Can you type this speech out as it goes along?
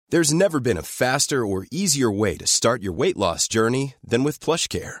There's never been a faster or easier way to start your weight loss journey than with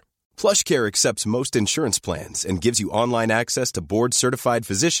PlushCare. PlushCare accepts most insurance plans and gives you online access to board-certified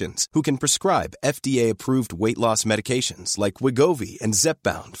physicians who can prescribe FDA-approved weight loss medications like Wegovy and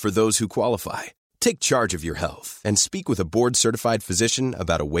Zepbound for those who qualify. Take charge of your health and speak with a board-certified physician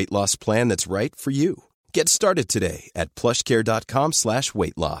about a weight loss plan that's right for you. Get started today at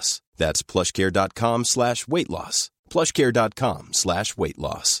plushcare.com/weight loss. That's plushcare.com/weight loss. plushcare.com/weight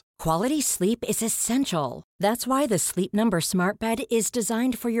loss. Quality sleep is essential. That's why the Sleep Number Smart Bed is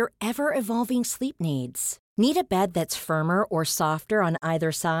designed for your ever-evolving sleep needs. Need a bed that's firmer or softer on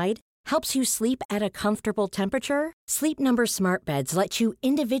either side? Helps you sleep at a comfortable temperature? Sleep Number Smart Beds let you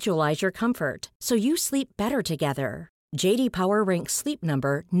individualize your comfort so you sleep better together. J.D. Power ranks Sleep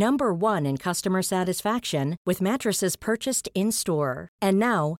Number number 1 in customer satisfaction with mattresses purchased in-store. And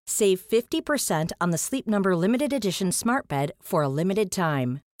now, save 50% on the Sleep Number Limited Edition Smart Bed for a limited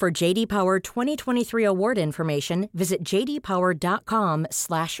time. For J.D. Power 2023 award information, visit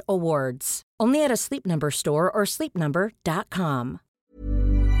jdpower.com/awards. Only at a Sleep Number store or sleepnumber.com.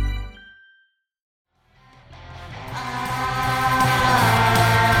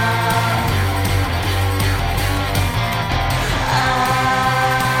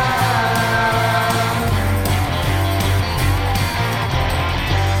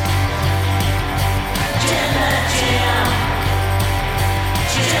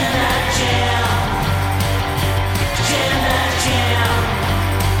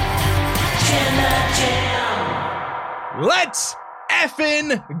 Let's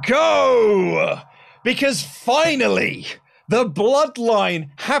effing go! Because finally, the Bloodline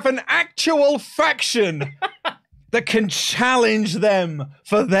have an actual faction that can challenge them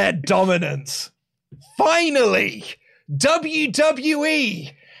for their dominance. Finally,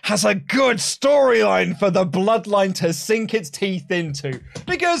 WWE has a good storyline for the Bloodline to sink its teeth into.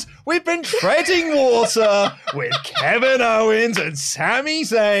 Because we've been treading water with Kevin Owens and Sami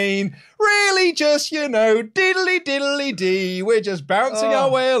Zayn. Really just, diddly-diddly-dee. We're just bouncing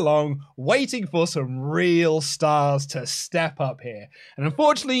our way along, waiting for some real stars to step up here. And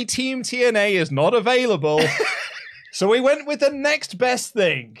unfortunately, Team TNA is not available. So we went with the next best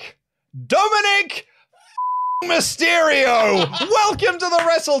thing. Dominic Mysterio! Welcome to the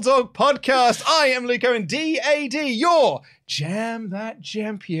Wrestle Talk podcast. I am Luke Owen, DAD, your Jam That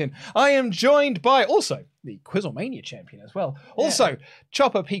Champion. I am joined by also the Quizzlemania champion as well. Yeah. Also,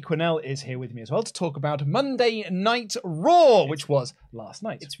 Chopper P. Quinnell is here with me as well to talk about Monday Night Raw, which was last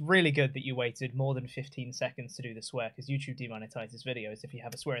night. It's really good that you waited more than 15 seconds to do the swear, because YouTube demonetizes videos if you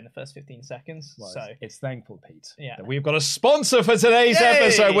have a swear in the first 15 seconds. Well, so it's thankful, Pete, yeah, that we've got a sponsor for today's Yay!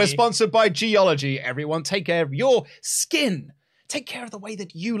 episode. We're sponsored by Geology. Everyone, take care of your skin. Take care of the way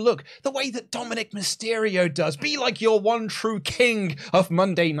that you look, the way that Dominic Mysterio does. Be like your one true king of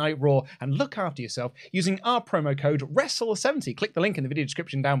Monday Night Raw and look after yourself using our promo code WRESTLE70. Click the link in the video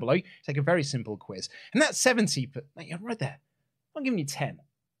description down below. Take a very simple quiz. And that's 70, but right there. I'm giving you 10. I'm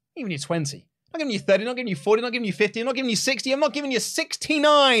giving you 20. I'm not giving you 30, I'm not giving you 40, I'm not giving you 50, I'm not giving you 60, I'm not giving you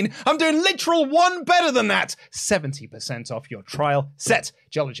 69. I'm doing literal one better than that. 70% off your trial set.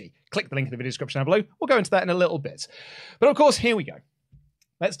 Geology. Click the link in the video description down below. We'll go into that in a little bit. But of course, here we go.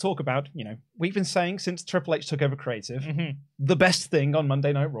 Let's talk about, we've been saying since Triple H took over creative, the best thing on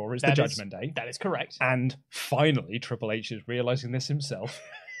Monday Night Raw is the Judgment Day. That is correct. And finally, Triple H is realizing this himself.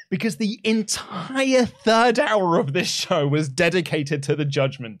 Because the entire third hour of this show was dedicated to the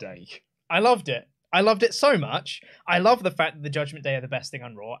Judgment Day. I loved it. I loved it so much. I love the fact that the Judgment Day are the best thing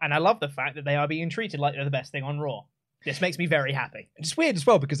on Raw, and I love the fact that they are being treated like they're the best thing on Raw. This makes me very happy. It's weird as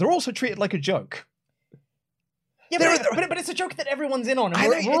well, because they're also treated like a joke. Yeah, but it's a joke that everyone's in on,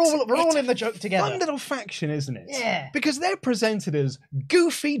 and we're all in the joke together. Fun little faction, isn't it? Yeah. Because they're presented as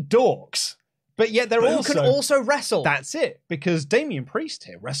goofy dorks. But yet they're who can also wrestle. That's it. Because Damian Priest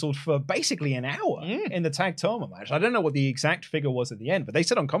here wrestled for basically an hour in the tag tournament match. I don't know what the exact figure was at the end, but they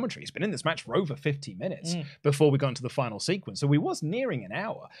said on commentary he's been in this match for over 50 minutes before we got into the final sequence. So we was nearing an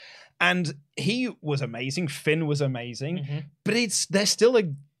hour. And he was amazing. Finn was amazing. But they're still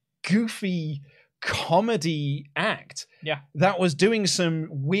a goofy comedy act that was doing some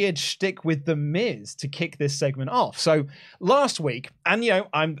weird shtick with The Miz to kick this segment off. So last week, and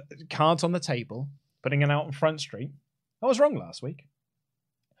I'm cards on the table, putting it out on Front Street. I was wrong last week.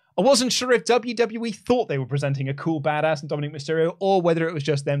 I wasn't sure if WWE thought they were presenting a cool badass and Dominic Mysterio, or whether it was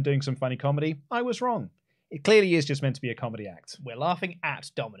just them doing some funny comedy. I was wrong. It clearly is just meant to be a comedy act. We're laughing at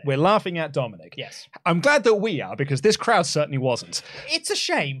Dominic. We're laughing at Dominic. Yes. I'm glad that we are, because this crowd certainly wasn't. It's a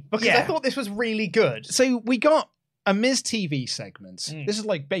shame, because I thought this was really good. So we got a Miz TV segment. This is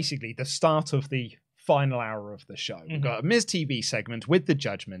like basically the start of the final hour of the show. We've got a Miz TV segment with the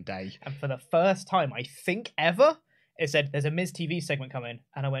Judgment Day. And for the first time, I think ever, it said, there's a Miz TV segment coming.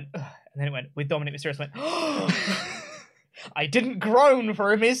 And I went, ugh. And then it went, with Dominic Mysterio. I went, oh! I didn't groan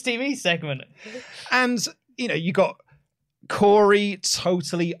for a Miz TV segment. And, you got Corey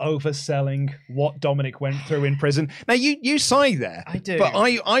totally overselling what Dominic went through in prison. Now, you sigh there. I do. But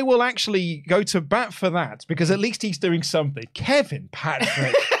I will actually go to bat for that, because at least he's doing something. Kevin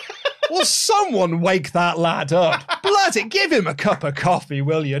Patrick. Will someone wake that lad up? Bloody, give him a cup of coffee,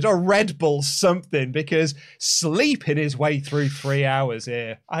 will you? A Red Bull, something, because sleeping his way through 3 hours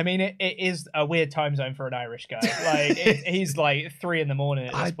here. I mean, it is a weird time zone for an Irish guy. Like, he's like 3 a.m.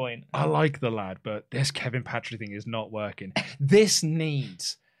 at this point. I like the lad, but this Kevin Patrick thing is not working. This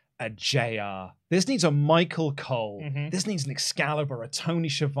needs a JR. This needs a Michael Cole. This needs an Excalibur, a Tony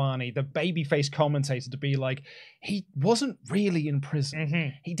Schiavone, the babyface commentator to be like, he wasn't really in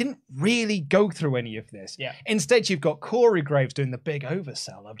prison. He didn't really go through any of this. Yeah. Instead, you've got Corey Graves doing the big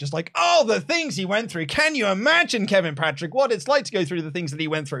oversell of just like, oh, the things he went through. Can you imagine, Kevin Patrick, what it's like to go through the things that he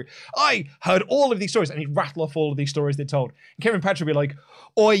went through? I heard all of these stories, and he'd rattle off all of these stories they told. And Kevin Patrick would be like,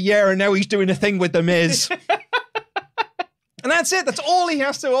 oh yeah, and now he's doing a thing with The Miz. And that's it. That's all he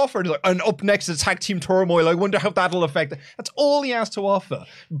has to offer. And up next is Tag Team Turmoil. I wonder how that'll affect it. That's all he has to offer.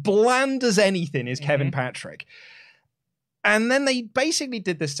 Bland as anything is Kevin Patrick. And then they basically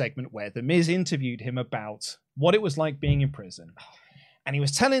did this segment where The Miz interviewed him about what it was like being in prison. And he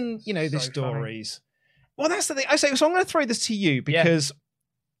was telling, the stories. Well, that's the thing. I say, so I'm going to throw this to you because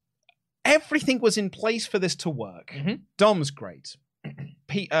everything was in place for this to work. Dom's great.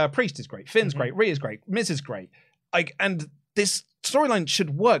 Priest is great. Finn's great. Rhea's great. Miz is great. And this storyline should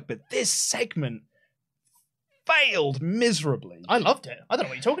work, but this segment failed miserably. I loved it. I don't know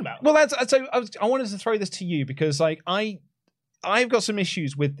what you're talking about. Well, I wanted to throw this to you because, I've got some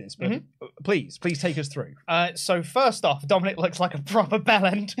issues with this, but please take us through. So first off, Dominic looks like a proper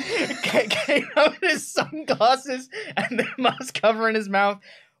bellend. Came out with his sunglasses and the mask covering his mouth.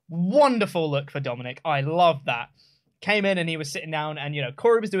 Wonderful look for Dominic. I love that. Came in and he was sitting down and,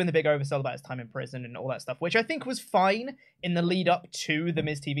 Corey was doing the big oversell about his time in prison and all that stuff, which I think was fine in the lead up to the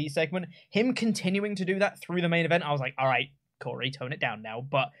Miz TV segment. Him continuing to do that through the main event, I was like, all right, Corey, tone it down now.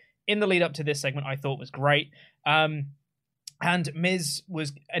 But in the lead up to this segment, I thought was great. And Miz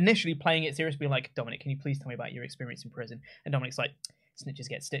was initially playing it seriously, being like, Dominic, can you please tell me about your experience in prison? And Dominic's like, snitches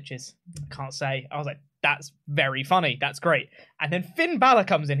get stitches. I can't say. I was like, that's very funny. That's great. And then Finn Balor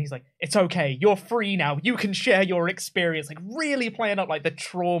comes in. He's like, it's okay. You're free now. You can share your experience. Like, really playing up like the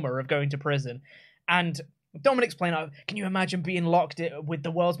trauma of going to prison. And Dominic's playing up, can you imagine being locked with the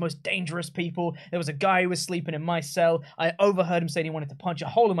world's most dangerous people? There was a guy who was sleeping in my cell. I overheard him saying he wanted to punch a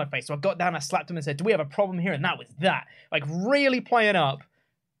hole in my face. So I got down, I slapped him and said, do we have a problem here? And that was that. Like, really playing up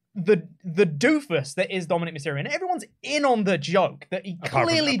the doofus that is Dominic Mysterio. And everyone's in on the joke that he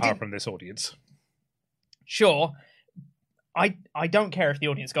clearly did. Apart from this audience. Sure. I don't care if the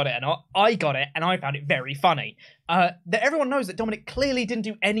audience got it or not. I got it, and I found it very funny. That everyone knows that Dominic clearly didn't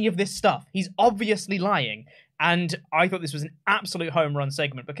do any of this stuff. He's obviously lying. And I thought this was an absolute home run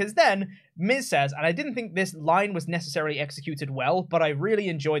segment because then Miz says, and I didn't think this line was necessarily executed well, but I really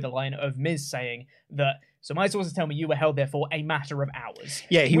enjoyed the line of Miz saying that, so my sources tell me you were held there for a matter of hours.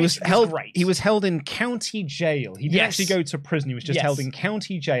 Yeah, he was held. Great. He was held in county jail. He didn't actually go to prison. He was just held in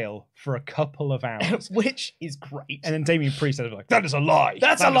county jail for a couple of hours, which is great. And then Damian Priest said, "Like that is a lie.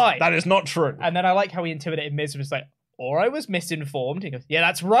 That's a lie. That is not true." And then I like how he intimidated Miz. Was like, or I was misinformed. He goes, "Yeah,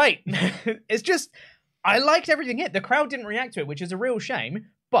 that's right." It's just, I liked everything here. The crowd didn't react to it, which is a real shame.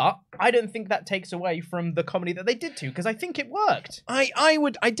 But I don't think that takes away from the comedy that they did too, because I think it worked.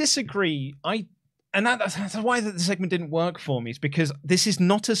 I disagree. And that's why the segment didn't work for me, is because this is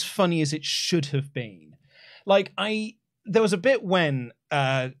not as funny as it should have been. Like, there was a bit when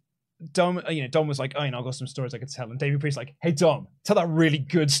Dom was like, oh, I've got some stories I could tell. And David Priest's like, hey, Dom, tell that really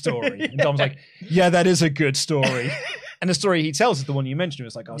good story. And Dom's like, yeah, that is a good story. And the story he tells is the one you mentioned. It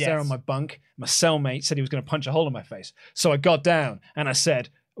was like, I was there on my bunk. My cellmate said he was going to punch a hole in my face. So I got down and I said,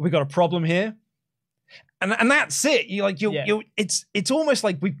 we got a problem here. And that's it. It's almost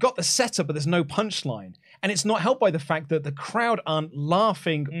like we've got the setup, but there's no punchline. And it's not helped by the fact that the crowd aren't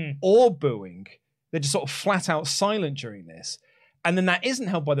laughing or booing. They're just sort of flat out silent during this. And then that isn't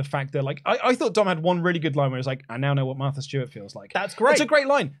helped by the fact that, like, I thought Dom had one really good line where it was like, I now know what Martha Stewart feels like. That's great. It's a great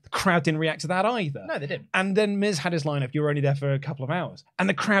line. The crowd didn't react to that either. No, they didn't. And then Miz had his line of, you were only there for a couple of hours. And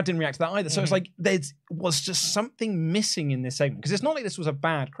the crowd didn't react to that either. So it's like, there was just something missing in this segment. Because it's not like this was a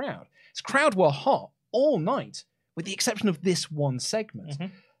bad crowd. This crowd were hot all night, with the exception of this one segment.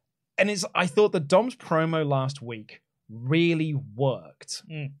 And I thought that Dom's promo last week really worked.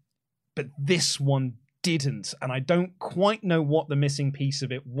 but this one didn't, and I don't quite know what the missing piece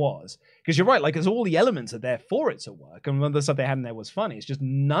of it was. Because you're right, like, there's all the elements are there for it to work, and one of the stuff they had in there was funny. It's just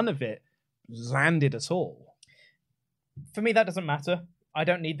none of it landed at all. For me, that doesn't matter. I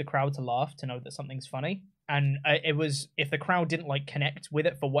don't need the crowd to laugh to know that something's funny. And it was, if the crowd didn't like connect with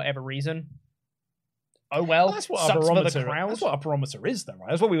it for whatever reason, oh well. That's what sucks our for barometer. the crowd. That's what our barometer is, though, right?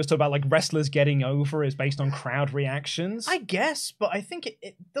 That's what we were talking about. Like, wrestlers getting over is based on crowd reactions. I guess, but I think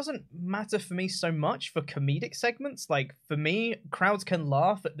it doesn't matter for me so much for comedic segments. Like, for me, crowds can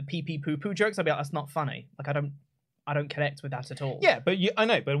laugh at the pee-pee poo-poo jokes. I'll be like, that's not funny. Like, I don't connect with that at all. Yeah, but I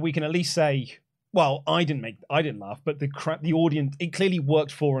know, but we can at least say, well, I didn't laugh, but the audience, it clearly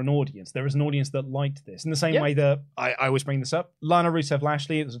worked for an audience. There was an audience that liked this. In the same way that I always bring this up, Lana Rusev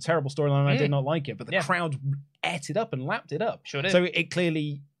Lashley, it was a terrible storyline. I did not like it, but the crowd ate it up and lapped it up. Sure did. So it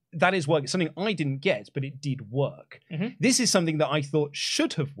clearly, that is work. It's something I didn't get, but it did work. This is something that I thought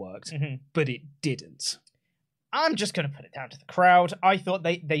should have worked, but it didn't. I'm just going to put it down to the crowd. I thought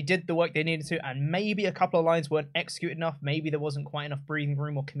they did the work they needed to, and maybe a couple of lines weren't executed enough. Maybe there wasn't quite enough breathing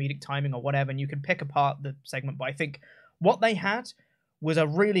room or comedic timing or whatever, and you can pick apart the segment. But I think what they had was a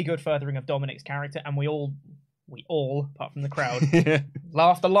really good furthering of Dominic's character, and we all, apart from the crowd,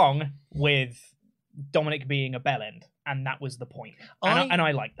 laughed along with Dominic being a bellend, and that was the point. And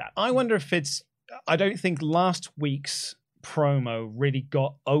I like that. I wonder if I don't think last week's promo really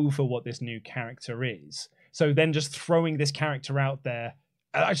got over what this new character is. So then just throwing this character out there,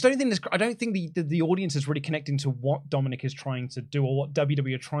 I don't think the audience is really connecting to what Dominic is trying to do or what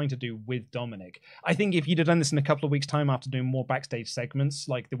WWE are trying to do with Dominic. I think if you'd have done this in a couple of weeks' time after doing more backstage segments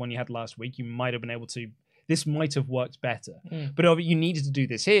like the one you had last week, you might have been able to. This might have worked better. But you needed to do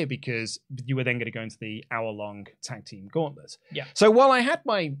this here because you were then going to go into the hour-long tag team gauntlet. Yeah. So while I had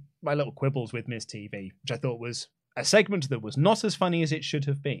my little quibbles with Miz TV, which I thought was a segment that was not as funny as it should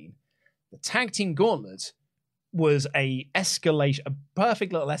have been, the tag team gauntlet was a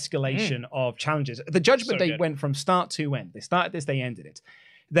perfect little escalation of challenges. The Judgment Day went from start to end. They started this, they ended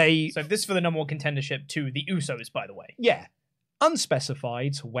it. So this for the number one contendership to the Usos, by the way. Yeah.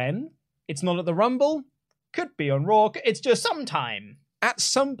 Unspecified when. It's not at the Rumble. Could be on Raw. It's just sometime. At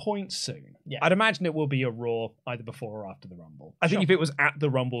some point soon. Yeah. I'd imagine it will be a Raw either before or after the Rumble. I think if it was at the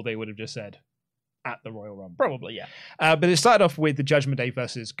Rumble, they would have just said at the Royal Rumble. Probably, yeah. But it started off with the Judgment Day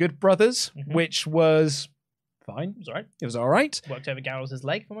versus Good Brothers, which was fine. It was all right. It was all right. Worked over Gallows'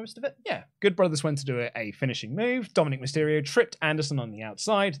 leg for most of it. Yeah. Good Brothers went to do a finishing move. Dominic Mysterio tripped Anderson on the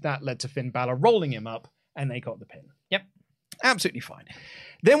outside. That led to Finn Balor rolling him up, and they got the pin. Yep. Absolutely fine.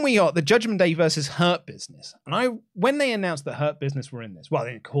 Then we got the Judgment Day versus Hurt Business. And when they announced that Hurt Business were in this, well,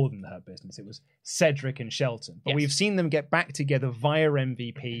 they didn't call them the Hurt Business. It was Cedric and Shelton. But we've seen them get back together via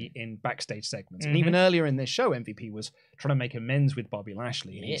MVP in backstage segments. And even earlier in this show, MVP was trying to make amends with Bobby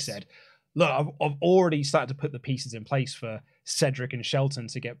Lashley. And he said, look, I've already started to put the pieces in place for Cedric and Shelton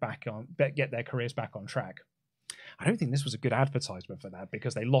to get their careers back on track. I don't think this was a good advertisement for that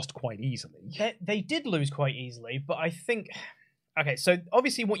because they lost quite easily. They did lose quite easily, but I think... Okay, so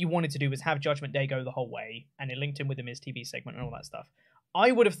obviously what you wanted to do was have Judgment Day go the whole way, and it linked in with the Miz TV segment and all that stuff.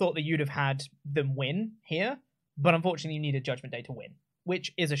 I would have thought that you'd have had them win here, but unfortunately you needed Judgment Day to win,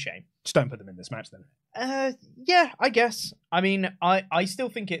 which is a shame. Just don't put them in this match then. Yeah, I guess. I mean, I still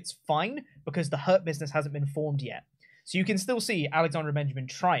think it's fine because the Hurt Business hasn't been formed yet. So you can still see Alexander Benjamin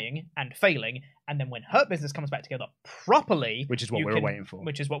trying and failing, and then when Hurt Business comes back together properly... Which is what we're waiting for.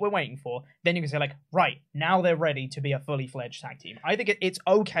 Which is what we're waiting for. Then you can say, like, right, now they're ready to be a fully fledged tag team. I think it's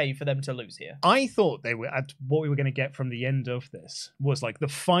okay for them to lose here. I thought what we were going to get from the end of this was, like, the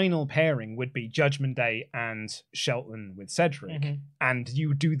final pairing would be Judgment Day and Shelton with Cedric, and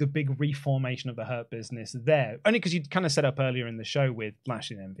you do the big reformation of the Hurt Business there. Only because you'd kind of set up earlier in the show with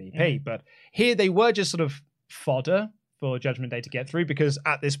Lashley and MVP, but here they were just sort of fodder for Judgment Day to get through because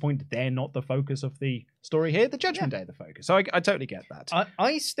at this point they're not the focus of the story here. The Judgment Day are the focus. So I totally get that.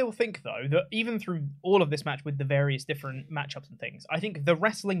 I still think though that even through all of this match with the various different matchups and things, I think the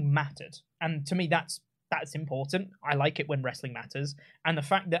wrestling mattered. And to me that's important. I like it when wrestling matters. And the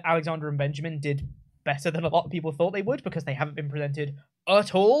fact that Alexander and Benjamin did better than a lot of people thought they would because they haven't been presented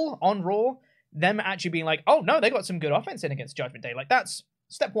at all on Raw, them actually being like, oh no, they got some good offense in against Judgment Day. Like that's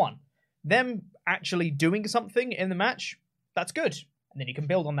step one. Them actually doing something in the match, that's good. And then you can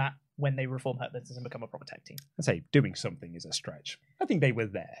build on that when they reform Hurt Business and become a proper tag team. I'd say doing something is a stretch. I think they were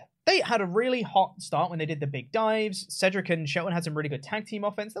there. They had a really hot start when they did the big dives. Cedric and Shelton had some really good tag team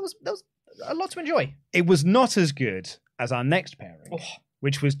offense. There was a lot to enjoy. It was not as good as our next pairing,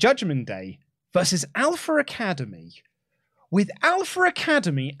 which was Judgment Day versus Alpha Academy, with Alpha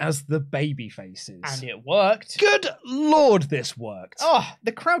Academy as the baby faces. And it worked. Good lord, this worked. Oh,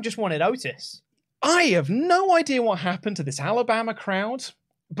 the crowd just wanted Otis. I have no idea what happened to this Alabama crowd,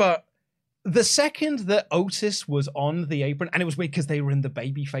 but the second that Otis was on the apron, and it was weird because they were in the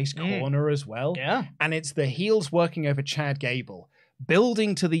babyface corner as well. Yeah. And it's the heels working over Chad Gable,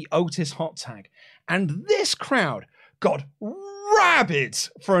 building to the Otis hot tag. And this crowd got rabid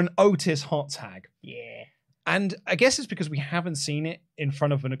for an Otis hot tag. Yeah. And I guess it's because we haven't seen it in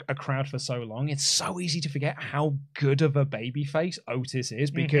front of a crowd for so long. It's so easy to forget how good of a babyface Otis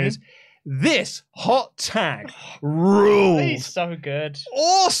is because this hot tag ruled. He's so good.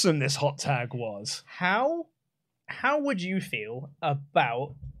 Awesome this hot tag was. How would you feel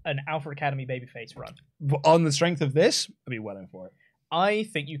about an Alpha Academy babyface run? On the strength of this, I'd be well in for it. I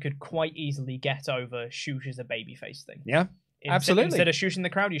think you could quite easily get over shush as a babyface thing. Yeah, absolutely. Instead of shushing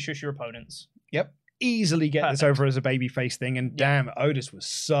the crowd, you shush your opponents. Yep. Easily get this over as a babyface thing, and damn, Otis was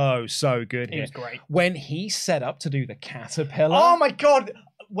so good here. He was great. When he set up to do the caterpillar. Oh my god!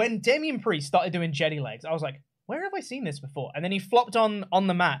 When Damian Priest started doing Jetty legs, I was like, where have I seen this before? And then he flopped on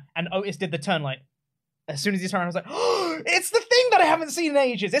the mat, and Otis did the turn like, as soon as he turned, I was like, oh, it's the thing that I haven't seen in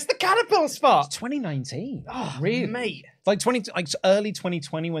ages. It's the caterpillar spot. It's 2019. Oh, really? Mate. It's like early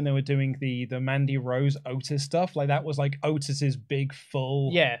 2020 when they were doing the Mandy Rose Otis stuff. Like that was like Otis's big full.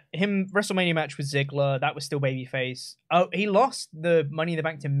 Yeah, him WrestleMania match with Ziggler, that was still babyface. Oh, he lost the Money in the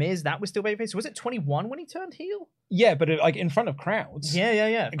Bank to Miz, that was still babyface. Was it 21 when he turned heel? Yeah, but like in front of crowds. Yeah.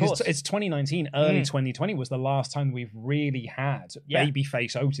 Of course. It's 2019, early 2020 was the last time we've really had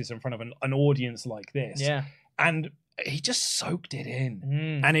babyface Otis in front of an audience like this. Yeah. And he just soaked it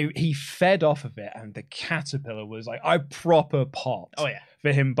in. And he fed off of it. And the caterpillar was like, I proper popped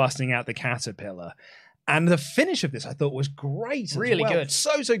for him busting out the caterpillar. And the finish of this I thought was great. Really good.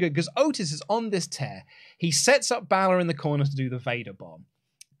 So good. Because Otis is on this tear. He sets up Balor in the corner to do the Vader bomb.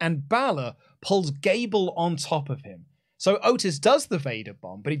 And Balor pulls Gable on top of him. So Otis does the Vader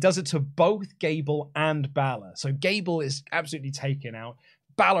bomb, but he does it to both Gable and Balor. So Gable is absolutely taken out.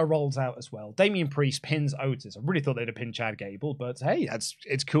 Balor rolls out as well. Damian Priest pins Otis. I really thought they'd have pinned Chad Gable, but hey,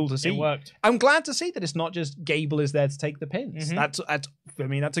 it's cool to see. It worked. I'm glad to see that it's not just Gable is there to take the pins. That's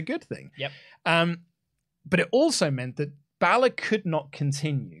a good thing. Yep. But it also meant that Balor could not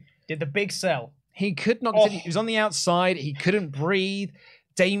continue. Did the big sell. He could not continue. He was on the outside. He couldn't breathe.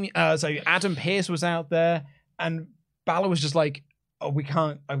 So Adam Pearce was out there, and Balor was just like, "Oh, we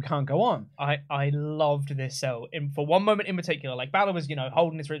can't go on." I loved this sell. For one moment in particular, like Balor was,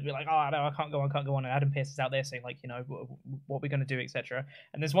 holding his wrist, be like, "Oh no, I can't go on." And Adam Pearce is out there saying, like, what we're gonna do, etc.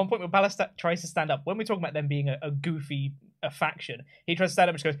 And there's one point where Balor tries to stand up. When we're talking about them being a goofy faction, he tries to stand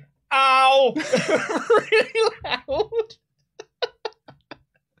up and just goes, "Ow!" really loud.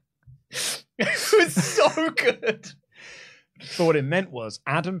 It was so good. But what it meant was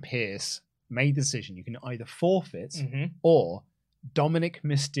Adam Pearce made the decision. You can either forfeit or Dominic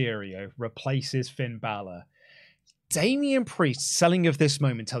Mysterio replaces Finn Balor. Damian Priest's selling of this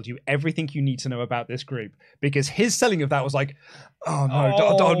moment tells you everything you need to know about this group, because his selling of that was like, oh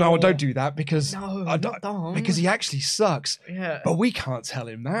no, don't do that because because he actually sucks. Yeah. But we can't tell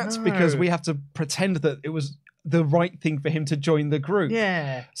him that because we have to pretend that it was the right thing for him to join the group.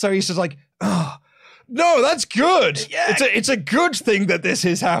 Yeah. So he's just like, oh, no, that's good. Yeah. It's a good thing that this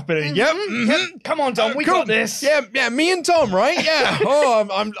is happening. Yep. Yep. Come on, Dom. We got this. Yeah. Me and Tom, right? Yeah.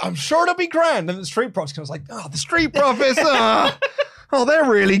 Oh, I'm sure it'll be grand. And the Street Profits was like, the Street Profits. They're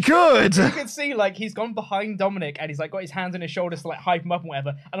really good. You can see like he's gone behind Dominic and he's like got his hands on his shoulders to like hype him up and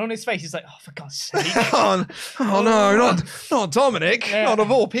whatever. And on his face, he's like, "Oh, for God's sake!" No, not Dominic. Yeah. Not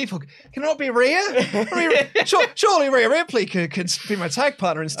of all people. Can it not be Rhea? Surely Rhea Ripley could be my tag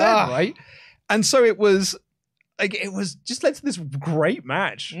partner instead, right? And so it was just led to this great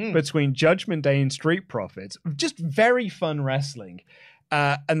match between Judgment Day and Street Profits. Just very fun wrestling.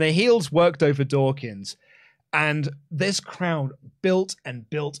 And the heels worked over Dawkins. And this crowd built and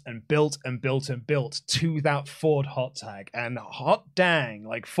built and built and built and built to that Ford hot tag. And hot dang,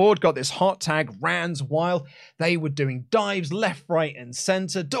 like Ford got this hot tag, Rand's wild. They were doing dives left, right, and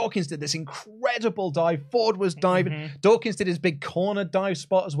center. Dawkins did this incredible dive. Ford was diving. Dawkins did his big corner dive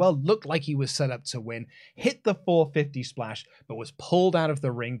spot as well. Looked like he was set up to win. Hit the 450 splash, but was pulled out of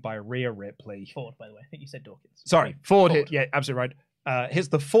the ring by Rhea Ripley. Ford, by the way. I think you said Dawkins. Sorry, Ford. Hit. Yeah, absolutely right. Hits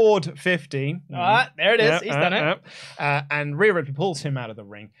the Ford 15. There it is. He's done it. And Rhea Ripley pulls him out of the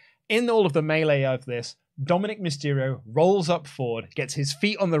ring. In all of the melee of this, Dominic Mysterio rolls up Ford, gets his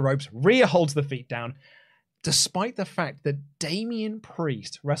feet on the ropes. Rhea holds the feet down. Despite the fact that Damian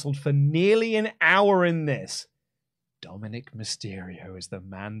Priest wrestled for nearly an hour in this, Dominic Mysterio is the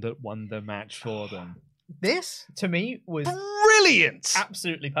man that won the match for them. This, to me, was brilliant.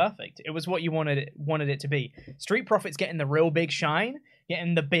 absolutely perfect. It was what you wanted it to be. Street Profits getting the real big shine,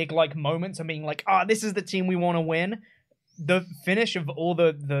 getting the big like moments and being like, this is the team we want to win. The finish of all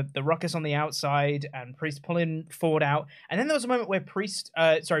the ruckus on the outside and Priest pulling Ford out. And then there was a moment where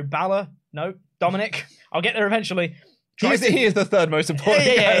Dominic, I'll get there eventually. He is the third most important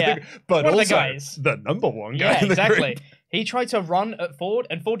guy, but one also of the guys. the number one guy in the exactly. group. He tried to run at Ford,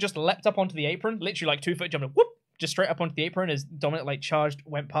 and Ford just leapt up onto the apron, literally like 2 foot jumping, whoop, just straight up onto the apron as Dominic like charged,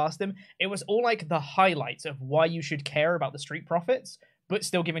 went past him. It was all like the highlights of why you should care about the Street Profits, but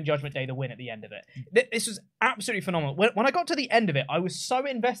still giving Judgment Day the win at the end of it. This was absolutely phenomenal. When I got to the end of it, I was so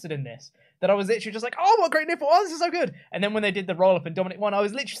invested in this that I was literally just like, oh, what a great nipple. Oh, this is so good. And then when they did the roll up and Dominic won, I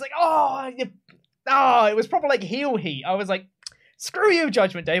was literally just like, it was proper like heel heat. I was like, screw you,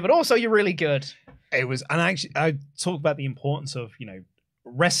 Judgment Day, but also you're really good. It was, and actually, I talk about the importance of,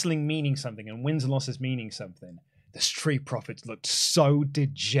 wrestling meaning something and wins and losses meaning something. The Street Profits looked so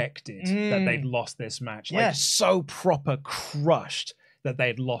dejected that they'd lost this match. Like, so proper crushed that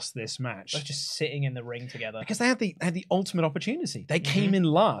they'd lost this match. They're just sitting in the ring together. Because they had the ultimate opportunity. They came in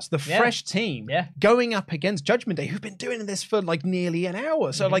last. The fresh team going up against Judgment Day, who've been doing this for like nearly an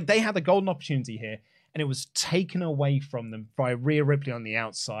hour. So like they had the golden opportunity here. And it was taken away from them by Rhea Ripley on the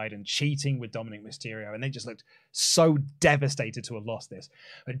outside and cheating with Dominic Mysterio. And they just looked so devastated to have lost this.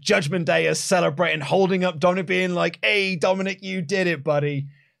 But Judgment Day is celebrating, holding up Dominic, being like, hey, Dominic, you did it, buddy.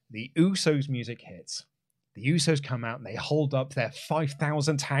 The Usos music hits. The Usos come out and they hold up their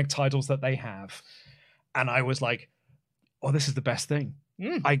 5,000 tag titles that they have. And I was like, oh, this is the best thing.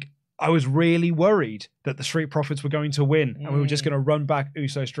 I was really worried that the Street Profits were going to win and we were just going to run back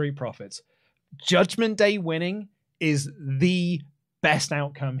Uso Street Profits. Judgment Day winning is the best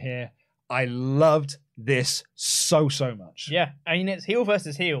outcome here. I loved this so much. Yeah, I mean, it's heel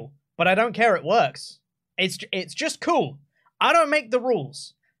versus heel, but I don't care. It works. It's just cool. I don't make the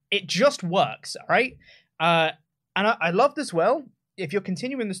rules. It just works, all right? And I loved as well, if you're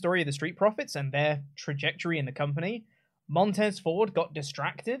continuing the story of the Street Profits and their trajectory in the company, Montez Ford got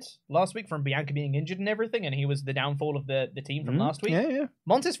distracted last week from Bianca being injured and everything, and he was the downfall of the team from last week. Yeah.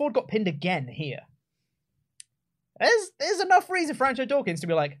 Montez Ford got pinned again here. There's enough reason for Anjo Dawkins to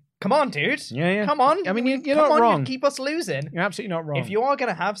be like, come on, dude. Yeah. Come on. I mean, you're come not on, wrong. You keep us losing. You're absolutely not wrong. If you are going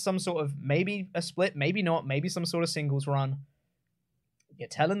to have some sort of, maybe a split, maybe not, maybe some sort of singles run, you're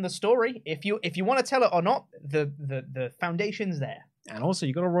telling the story. If you want to tell it or not, the foundation's there. And also,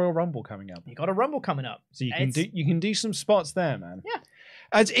 you got a Royal Rumble coming up. You got a Rumble coming up, so you can do some spots there, man. Yeah,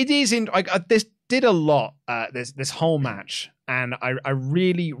 as it is in. This did a lot. This whole match, and I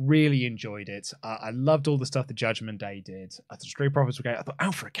really enjoyed it. I loved all the stuff the Judgment Day did. I thought Street Profits were great. I thought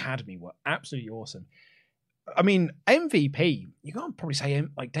Alpha Academy were absolutely awesome. I mean, MVP. You can't probably say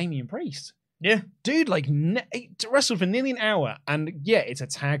like Damian Priest. Yeah, dude, like wrestled for nearly an hour, and yeah, it's a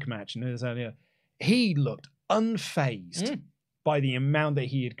tag match. And he looked unfazed by the amount that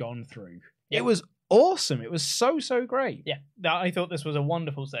he had gone through. Yeah. It was awesome. It was so great. Yeah, I thought this was a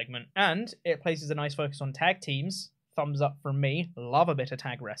wonderful segment, and it places a nice focus on tag teams. Thumbs up from me. Love a bit of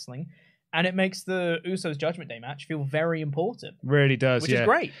tag wrestling. And it makes the Usos Judgment Day match feel very important. Really does, which is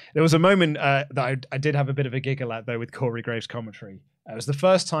great. There was a moment that I did have a bit of a giggle at, though, with Corey Graves' commentary. It was the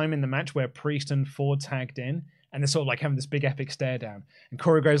first time in the match where Priest and Ford tagged in, and they're sort of like having this big epic stare down. And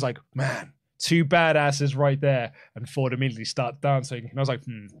Corey Graves like, man, two badasses right there. And Ford immediately starts dancing. And I was like,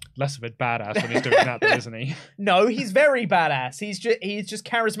 less of a badass when he's doing that, though, isn't he? No, he's very badass. He's just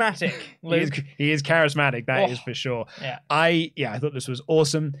charismatic, Luke. He is charismatic, that is for sure. Yeah. I thought this was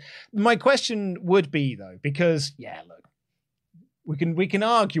awesome. My question would be, though, because, look, we can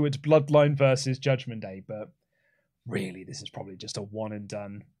argue it's Bloodline versus Judgment Day, but really, this is probably just a one and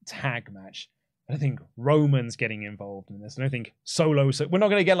done tag match. I don't think Roman's getting involved in this. I don't think Solo... So we're not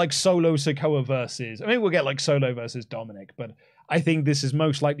going to get like Solo Sikoa versus... I mean, we'll get like Solo versus Dominic, but I think this is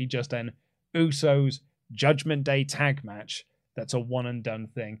most likely just an Usos Judgment Day tag match that's a one and done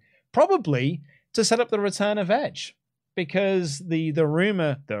thing. Probably to set up the return of Edge. Because the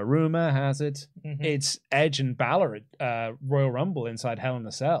rumor has it, it's Edge and Balor at Royal Rumble inside Hell in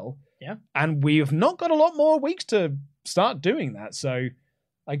a Cell. Yeah. And we've not got a lot more weeks to start doing that. So...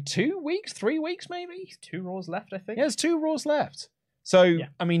 like 2 weeks, 3 weeks, maybe? 2 Raws left, I think. Yeah, there's 2 Raws left. So,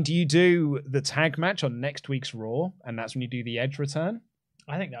 I mean, do you do the tag match on next week's Raw, and that's when you do the Edge return?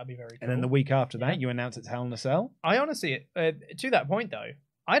 I think that would be very cool. And then the week after that, you announce it's Hell in a Cell? I honestly, to that point, though,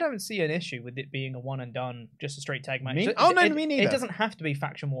 I don't see an issue with it being a one and done, just a straight tag match. Me neither. It doesn't have to be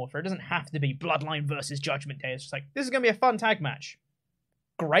faction warfare. It doesn't have to be Bloodline versus Judgment Day. It's just like, this is going to be a fun tag match.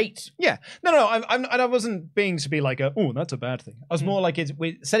 Great. Yeah. No, I wasn't being to be like, oh, that's a bad thing. I was more like,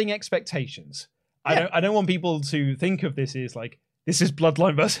 we're setting expectations. I don't want people to think of this as like, this is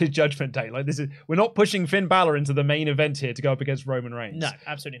Bloodline versus Judgment Day. Like, we're not pushing Finn Balor into the main event here to go up against Roman Reigns. No,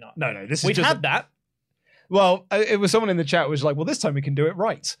 absolutely not. No, this is We've just had that. Well, it was someone in the chat who was like, well, this time we can do it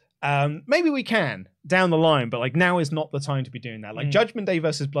right. Maybe we can down the line, but like now is not the time to be doing that. Like Judgment Day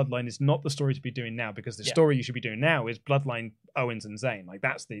versus Bloodline is not the story to be doing now, because the story you should be doing now is Bloodline, Owens and Zayn. Like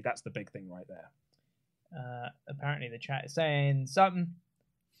that's the big thing right there. Apparently the chat is saying something.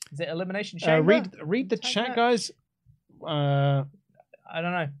 Is it Elimination Chamber? Read the chat, guys. I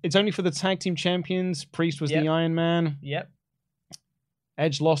don't know. It's only for the tag team champions. Priest was the Iron Man. Yep.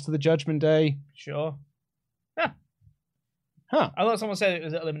 Edge lost to the Judgment Day. Sure. Huh. I thought someone said it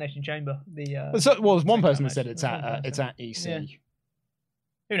was at Elimination Chamber. There's one person that said it's at EC. Yeah.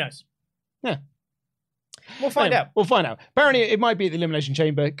 Who knows? Yeah. We'll find out. We'll find out. Apparently, it might be at the Elimination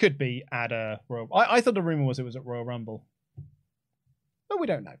Chamber. It could be at Royal. I thought the rumor was it was at Royal Rumble, but we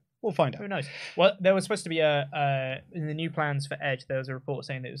don't know. We'll find out. Who knows? Well, there was supposed to be in the new plans for Edge, there was a report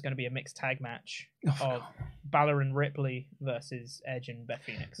saying that it was going to be a mixed tag match of Balor and Ripley versus Edge and Beth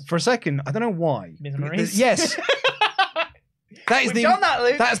Phoenix. For a second, I don't know why. Miz and Maurice? Yes. We've done that,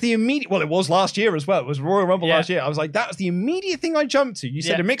 Luke. That's the immediate. Well, it was last year as well. It was Royal Rumble last year. I was like, that was the immediate thing I jumped to. You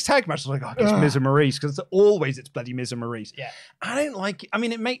said a mixed tag match. I was like, oh, it's Miz and Maurice, because it's bloody Miz and Maurice. Yeah. I don't like. I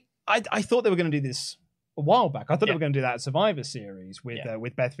mean, I thought they were going to do this a while back. I thought they were going to do that at Survivor Series with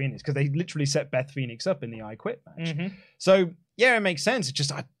Beth Phoenix, because they literally set Beth Phoenix up in the I Quit match. Mm-hmm. So yeah, it makes sense. It's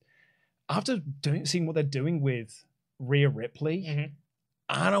just after seeing what they're doing with Rhea Ripley,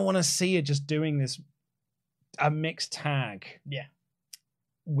 I don't want to see her just doing this. A mixed tag,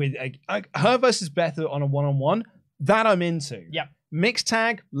 with her versus Beth on a one-on-one, that I'm into. Yep. Mixed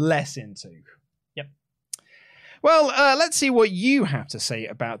tag, less into. Yep. Well, let's see what you have to say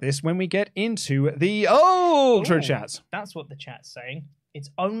about this when we get into the Ultra Chat. That's what the chat's saying. It's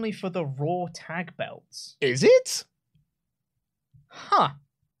only for the Raw tag belts. Is it? Huh.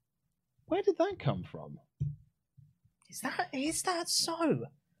 Where did that come from? Is that so?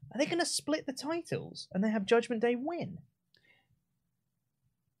 Are they going to split the titles and they have Judgment Day win?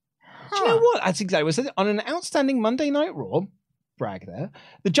 Do you know what? That's exactly what I said. On an outstanding Monday Night Raw, brag there,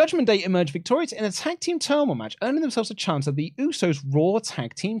 the Judgment Day emerged victorious in a tag team turmoil match, earning themselves a chance at the Usos' Raw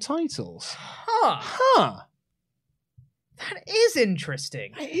tag team titles. Huh. That is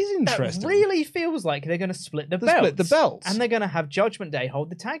interesting. It is interesting. That really feels like they're going to split the belts. Split the belts. And they're going to have Judgment Day hold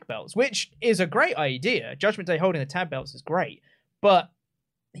the tag belts, which is a great idea. Judgment Day holding the tag belts is great. But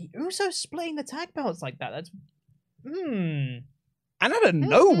the Usos splitting the tag belts like that, that's... And out of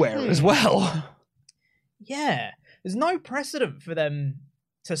nowhere as well. Yeah. There's no precedent for them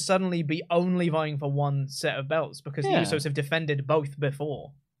to suddenly be only vying for one set of belts, because the Usos have defended both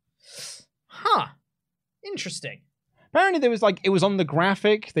before. Interesting. Apparently there was it was on the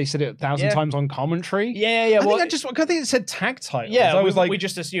graphic. They said it 1,000 times on commentary. Yeah. I think it said tag titles. Yeah, I was we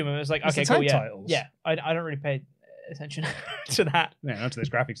just assume it was like, okay, cool, titles. Yeah, I don't really pay attention to that. Yeah, not to those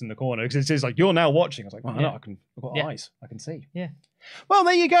graphics in the corner, because it says like, you're now watching. I was like, oh, no, I've got eyes. I can see. Yeah. Well,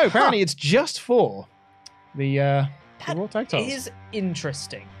 there you go. Apparently it's just for the Raw tag titles. It is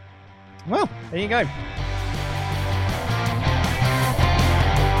interesting. Well, there you go.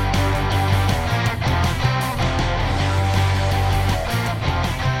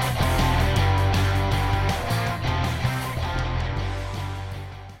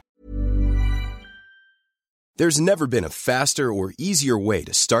 There's never been a faster or easier way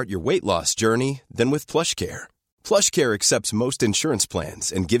to start your weight loss journey than with PlushCare. PlushCare accepts most insurance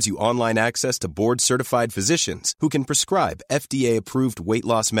plans and gives you online access to board-certified physicians who can prescribe FDA-approved weight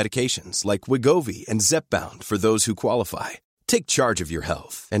loss medications like Wegovy and Zepbound for those who qualify. Take charge of your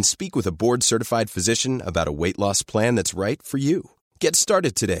health and speak with a board-certified physician about a weight loss plan that's right for you. Get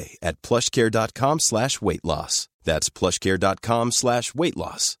started today at plushcare.com/weight loss. That's plushcare.com/weight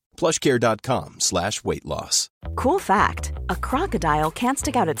loss. plushcare.com/weight loss. Cool fact, a crocodile can't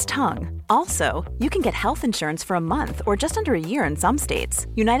stick out its tongue. Also, you can get health insurance for a month or just under a year in some states.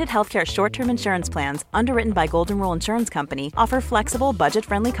 United Healthcare short-term insurance plans, underwritten by Golden Rule Insurance Company, offer flexible,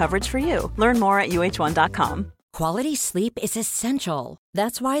 budget-friendly coverage for you. Learn more at uh1.com. Quality sleep is essential.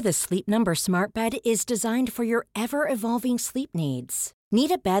 That's why the Sleep Number Smart Bed is designed for your ever-evolving sleep needs.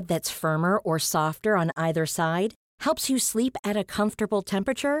 Need a bed that's firmer or softer on either side? Helps you sleep at a comfortable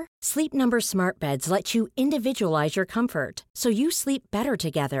temperature? Sleep Number Smart Beds let you individualize your comfort, so you sleep better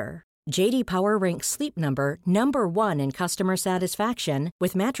together. JD Power ranks Sleep Number number 1 in customer satisfaction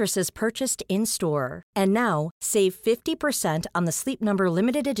with mattresses purchased in-store. And now, save 50% on the Sleep Number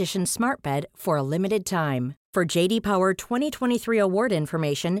Limited Edition Smart Bed for a limited time. For JD Power 2023 award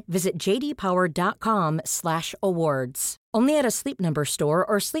information, visit jdpower.com/awards. Only at a Sleep Number store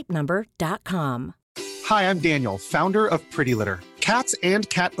or sleepnumber.com. Hi, I'm Daniel, founder of Pretty Litter. Cats and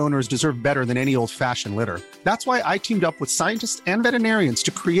cat owners deserve better than any old-fashioned litter. That's why I teamed up with scientists and veterinarians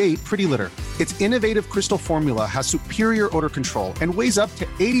to create Pretty Litter. Its innovative crystal formula has superior odor control and weighs up to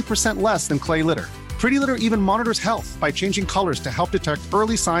 80% less than clay litter. Pretty Litter even monitors health by changing colors to help detect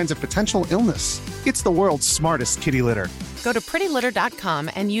early signs of potential illness. It's the world's smartest kitty litter. Go to prettylitter.com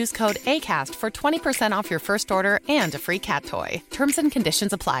and use code ACAST for 20% off your first order and a free cat toy. Terms and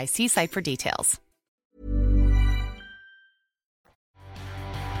conditions apply. See site for details.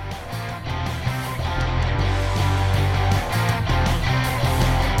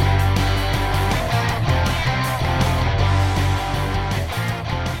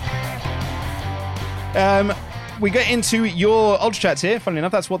 We get into your Ultra Chats here. Funnily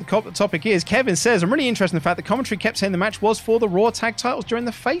enough, that's what the topic is. Kevin says, I'm really interested in the fact that commentary kept saying the match was for the Raw Tag titles during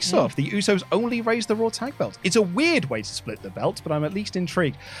the face-off. The Usos only raised the Raw Tag belts. It's a weird way to split the belts, but I'm at least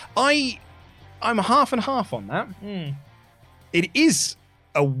intrigued. I'm half and half on that. It is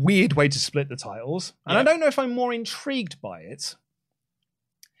a weird way to split the titles, and I don't know if I'm more intrigued by it.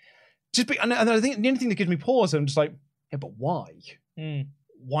 And I think the only thing that gives me pause, I'm just like, yeah, but why?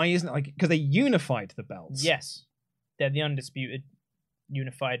 Why isn't it like, because they unified the belts? Yes. They're the undisputed,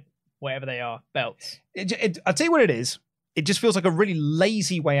 unified, whatever they are, belts. I'll tell you what it is. It just feels like a really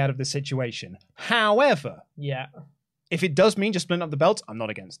lazy way out of the situation. However, if it does mean just splitting up the belts, I'm not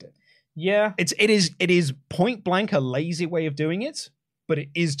against it. Yeah. It is point blank a lazy way of doing it, but it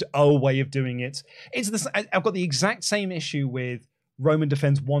is a way of doing it. I've got the exact same issue with Roman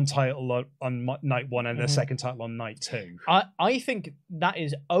defends one title on night one and the second title on night two. I think that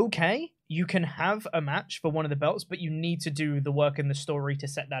is okay. You can have a match for one of the belts, but you need to do the work in the story to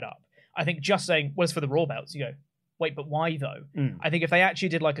set that up. I think just saying, well, it's for the Raw belts, you go, wait, but why though? I think if they actually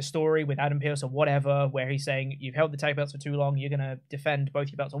did like a story with Adam Pearce or whatever, where he's saying, you've held the tag belts for too long, you're going to defend both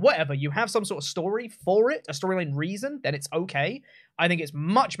your belts or whatever, you have some sort of story for it, a storyline reason, then it's okay. I think it's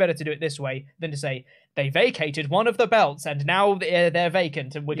much better to do it this way than to say, they vacated one of the belts and now they're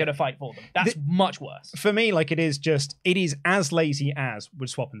vacant and we're going to fight for them. That's much worse. For me, like it is as lazy as would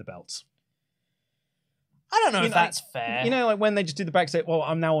swapping the belts. I don't know if that's fair. You know, like when they just do the backstage, well,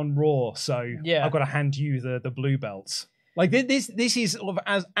 I'm now on Raw, so I've got to hand you the blue belts. Like this is sort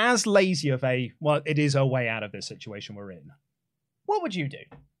of as lazy of it is a way out of this situation we're in. What would you do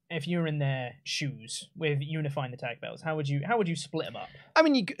if you were in their shoes with unifying the tag belts? How would you split them up? I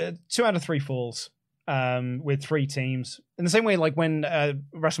mean, 2 out of 3 falls with 3 teams. In the same way, like when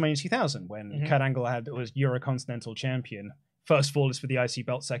WrestleMania 2000, when Kurt Angle was Eurocontinental champion. First fall is for the IC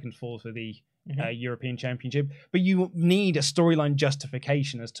belt, second fall for the European Championship. But you need a storyline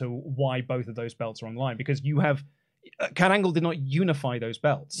justification as to why both of those belts are on the line, because you have Kurt Angle did not unify those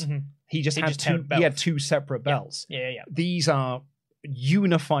belts. He had 2 separate belts. Yeah. These are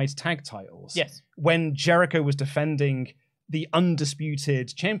unified tag titles. Yes. When Jericho was defending the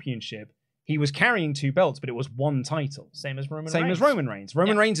undisputed championship, he was carrying 2 belts, but it was 1 title. Same as Roman Reigns.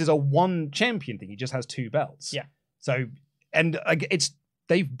 Roman Reigns is a 1 champion thing. He just has 2 belts. Yeah. So, and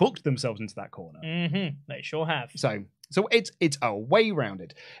they've booked themselves into that corner. They sure have. So it's a way round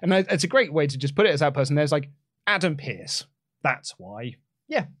it. And it's a great way to just put it as that person. There's like Adam Pearce. That's why.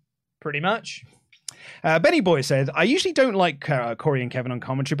 Yeah, pretty much. Benny Boy said, I usually don't like Corey and Kevin on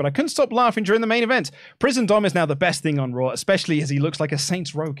commentary, but I couldn't stop laughing during the main event. Prison Dom is now the best thing on Raw, especially as he looks like a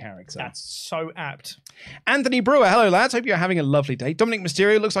Saints Row character. That's so apt. Anthony Brewer, hello lads, hope you're having a lovely day. Dominic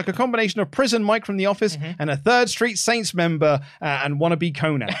Mysterio looks like a combination of Prison Mike from The Office and a 3rd Street Saints member and wannabe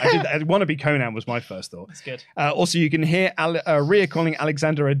Conan. Wannabe Conan was my first thought. That's good. Also, you can hear Rhea calling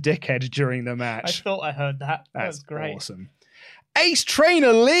Alexander a dickhead during the match. I thought I heard that. That's was great. Awesome. Ace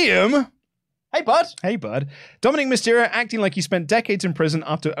Trainer Liam... Hey, bud. Hey, bud. Dominic Mysterio acting like he spent decades in prison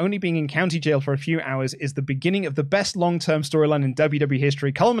after only being in county jail for a few hours is the beginning of the best long-term storyline in WWE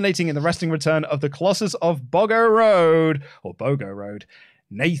history, culminating in the wrestling return of the Colossus of Bogo Road,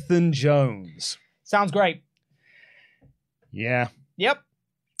 Nathan Jones. Sounds great. Yeah. Yep.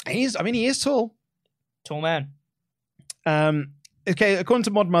 He is tall. Tall man. Okay, according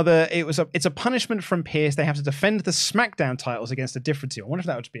to Mod Mother, it's a punishment from Pierce. They have to defend the SmackDown titles against a different team. I wonder if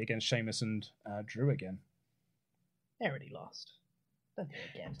that would be against Sheamus and Drew again. They already lost. Don't do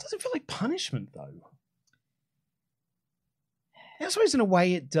it again. It doesn't feel like punishment, though. I suppose in a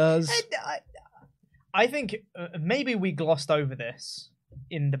way it does. I think maybe we glossed over this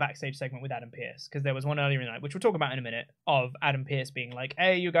in the backstage segment with Adam Pearce, because there was one earlier in the night, which we'll talk about in a minute, of Adam Pearce being like,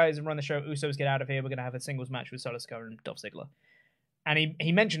 hey, you guys run the show, Usos get out of here, we're going to have a singles match with Solo Sikoa and Dolph Ziggler. And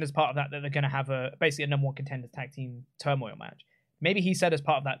he mentioned as part of that they're going to have basically a number one contender tag team turmoil match. Maybe he said as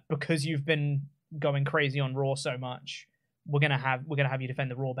part of that, because you've been going crazy on Raw so much, we're gonna have you defend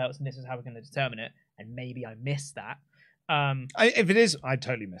the Raw belts, and this is how we're going to determine it. And maybe I missed that. If it is, I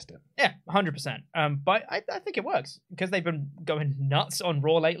totally missed it. Yeah, 100%. But I think it works, because they've been going nuts on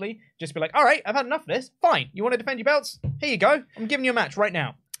Raw lately. Just be like, all right, I've had enough of this. Fine, you want to defend your belts? Here you go. I'm giving you a match right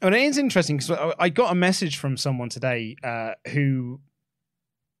now. And it is interesting, because I got a message from someone today who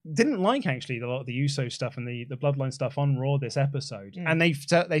didn't like actually a lot of the Uso stuff and the Bloodline stuff on Raw this episode, and they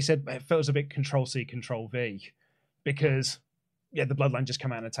said it feels a bit Control-C, Control-V, because the Bloodline just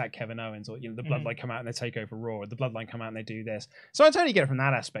come out and attack Kevin Owens, or the Bloodline come out and they take over Raw, or the Bloodline come out and they do this. So I totally get it from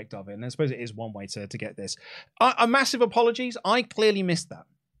that aspect of it, and I suppose it is one way to get this. A massive apologies. I clearly missed that.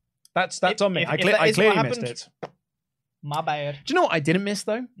 That's on me. I clearly missed it. My bad. Do you know what I didn't miss,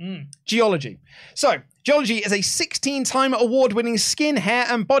 though? Geology. So, Geology is a 16-time award-winning skin, hair,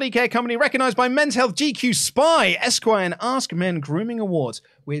 and body care company recognized by Men's Health, GQ, Spy, Esquire, and Ask Men Grooming Awards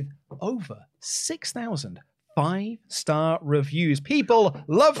with over 6,000 5-star reviews. People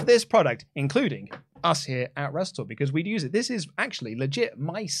love this product, including us here at WrestleTalk, because we'd use it. This is actually legit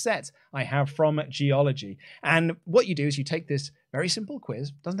my set I have from Geology. And what you do is you take this very simple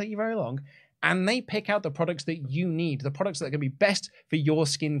quiz, doesn't take you very long, and they pick out the products that you need, the products that are going to be best for your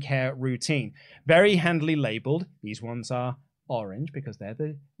skincare routine. Very handily labeled. These ones are orange because they're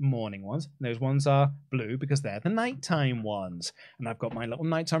the morning ones. And those ones are blue because they're the nighttime ones. And I've got my little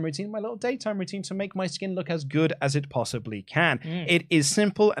nighttime routine, my little daytime routine to make my skin look as good as it possibly can. It is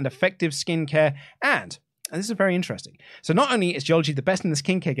simple and effective skincare, and this is very interesting. So not only is Geology the best in the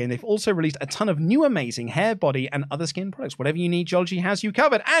skincare game, they've also released a ton of new amazing hair, body, and other skin products. Whatever you need, Geology has you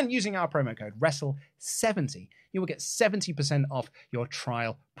covered. And using our promo code WRESTLE70, you will get 70% off your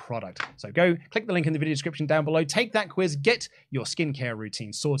trial product. So go click the link in the video description down below, take that quiz, get your skincare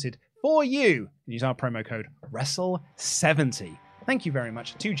routine sorted for you. Use our promo code WRESTLE70. Thank you very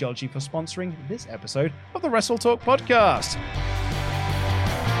much to Geology for sponsoring this episode of the WrestleTalk podcast.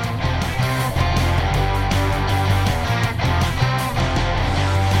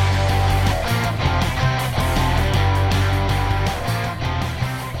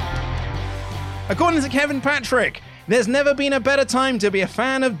 According to Kevin Patrick, there's never been a better time to be a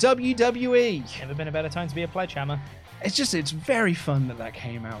fan of WWE. Never been a better time to be a pledgehammer. It's very fun that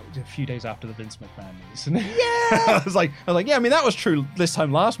came out a few days after the Vince McMahon news. Yeah! I was like, yeah, I mean, that was true this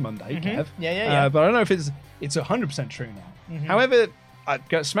time last Monday, Kev. Yeah. But I don't know if it's 100% true now. However,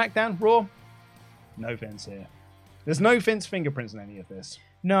 SmackDown, Raw, no Vince here. There's no Vince fingerprints in any of this.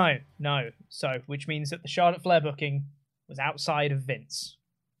 No. So, which means that the Charlotte Flair booking was outside of Vince.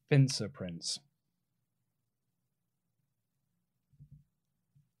 Vince-a-prince.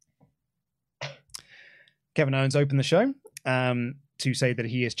 Kevin Owens opened the show to say that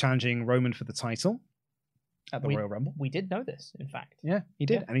he is challenging Roman for the title at the Royal Rumble. We did know this, in fact. Yeah, he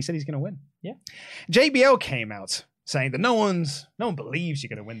did. Yeah. And he said he's going to win. Yeah. JBL came out saying that no one believes you're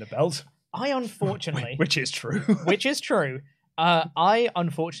going to win the belt. I unfortunately... Which is true. Which is true. I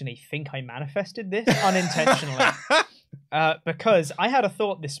unfortunately think I manifested this unintentionally. Because I had a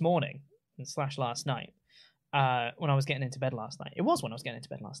thought this morning / last night when I was getting into bed last night. It was when I was getting into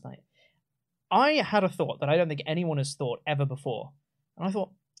bed last night. I had a thought that I don't think anyone has thought ever before. And I thought,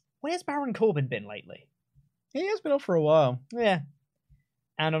 where's Baron Corbin been lately? He has been off for a while. Yeah.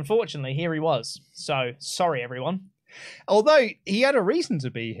 And unfortunately, here he was. So, sorry, everyone. Although, he had a reason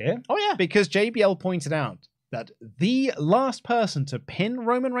to be here. Oh, yeah. Because JBL pointed out that the last person to pin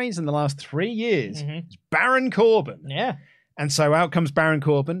Roman Reigns in the last 3 years is Baron Corbin. Yeah. And so out comes Baron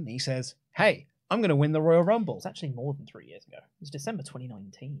Corbin. He says, hey, I'm going to win the Royal Rumble. It's actually more than 3 years ago. It was December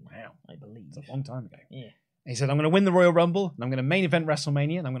 2019. Wow. I believe. It's a long time ago. Yeah. He said, I'm going to win the Royal Rumble, and I'm going to main event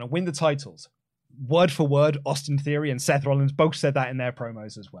WrestleMania, and I'm going to win the titles. Word for word, Austin Theory and Seth Rollins both said that in their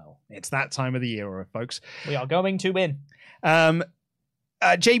promos as well. It's that time of the year, folks. We are going to win.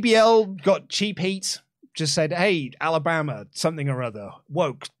 JBL got cheap heat. Just said, hey, Alabama, something or other,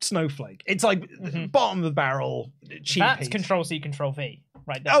 woke, snowflake. It's like bottom of the barrel, cheap That's heat. Control-C, Control-V.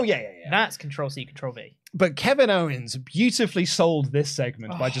 Right there. Oh, yeah. That's Control-C, Control-V. But Kevin Owens beautifully sold this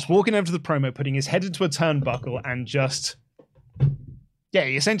segment by just walking over to the promo, putting his head into a turnbuckle, and just... Yeah,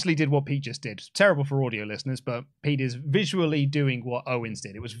 he essentially did what Pete just did. It's terrible for audio listeners, but Pete is visually doing what Owens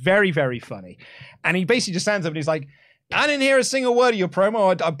did. It was very, very funny. And he basically just stands up and he's like, I didn't hear a single word of your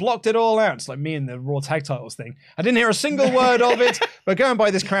promo. I blocked it all out. It's like me and the Raw Tag Titles thing. I didn't hear a single word of it, but going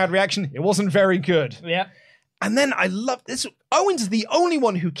by this crowd reaction, it wasn't very good. Yeah. And then I love this. Owens is the only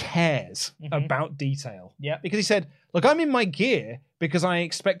one who cares about detail. Yeah. Because he said, look, I'm in my gear because I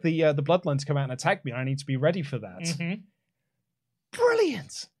expect the Bloodline to come out and attack me, and I need to be ready for that. Mm-hmm.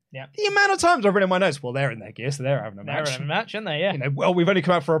 Brilliant. Yeah. The amount of times I've written in my notes, well, they're in their gear, so they're having a match. They're in a match, aren't they? Yeah. You know, well, we've only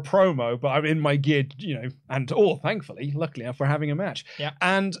come out for a promo, but I'm in my gear, you know, and thankfully, luckily enough, we're having a match. Yeah.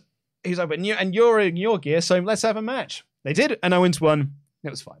 And he's like, and you're in your gear, so let's have a match. They did, and Owens won. It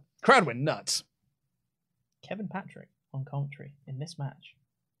was fine. Crowd went nuts. Kevin Patrick on commentary in this match.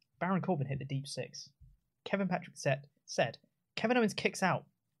 Baron Corbin hit the deep six. Kevin Patrick said, Kevin Owens kicks out,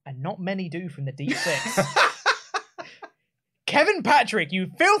 and not many do from the deep six. Kevin Patrick, you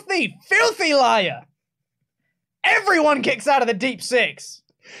filthy, filthy liar! Everyone kicks out of the deep six.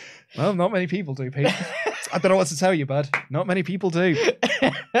 Well, not many people do, Pete. I don't know what to tell you, bud. Not many people do.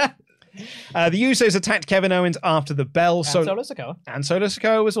 The Usos attacked Kevin Owens after the bell. And Solo Sikoa. And Solo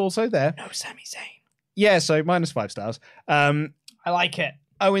Sikoa was also there. No Sami Zayn. Yeah, so -5 stars. I like it.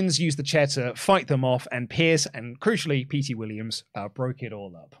 Owens used the chair to fight them off, and Pierce and, crucially, P.T. Williams broke it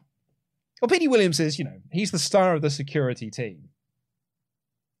all up. Well, P.T. Williams is, you know, he's the star of the security team.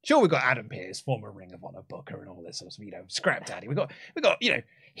 Sure, we've got Adam Pearce, former Ring of Honor booker and all this sort of, you know, scrap daddy. We got, you know,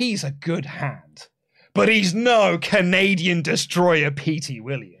 he's a good hand. But he's no Canadian destroyer P.T.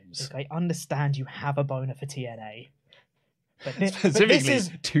 Williams. Look, I understand you have a boner for TNA. But this Specifically,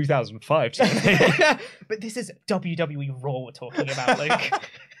 is 2005. but this is WWE Raw we're talking about, Luke.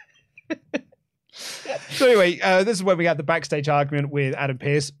 So anyway, this is where we got the backstage argument with Adam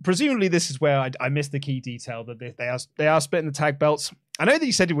Pearce. Presumably, this is where I missed the key detail that they are splitting the tag belts. I know that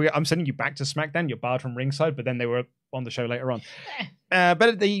you said I'm sending you back to SmackDown. You're barred from ringside, but then they were on the show later on.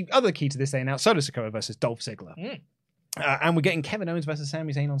 But the other key to this, they announced Solo Sikoa versus Dolph Ziggler. And we're getting Kevin Owens versus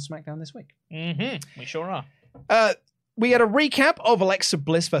Sami Zayn on SmackDown this week. Mm-hmm. We sure are. We had a recap of Alexa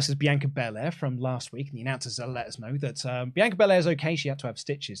Bliss versus Bianca Belair from last week. And the announcers let us know that Bianca Belair's okay. She had to have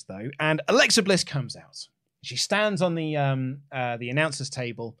stitches, though. And Alexa Bliss comes out. She stands on the announcer's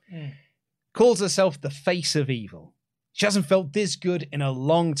table, calls herself the face of evil. She hasn't felt this good in a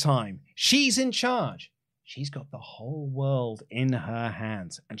long time. She's in charge. She's got the whole world in her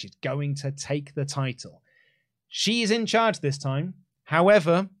hands, and she's going to take the title. She's in charge this time.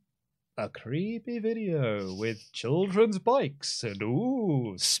 However, a creepy video with children's bikes and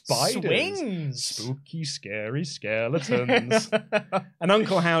spiders, swings, spooky, scary skeletons, and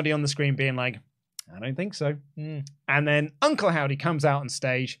Uncle Howdy on the screen being like, I don't think so. And then Uncle Howdy comes out on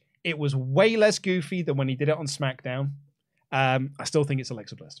stage. It was way less goofy than when he did it on SmackDown. I still think it's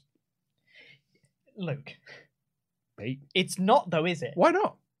Alexa Bliss. Luke. Pete. It's not, though, is it? Why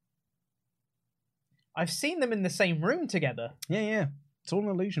not? I've seen them in the same room together. Yeah. It's all an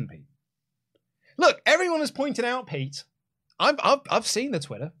illusion, Pete. Look, everyone has pointed out, Pete. I've seen the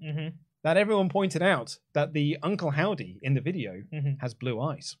Twitter that everyone pointed out that the Uncle Howdy in the video has blue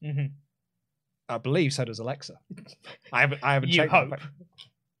eyes. I believe so does Alexa. I haven't You checked. hope.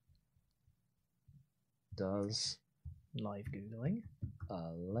 Does Live Googling.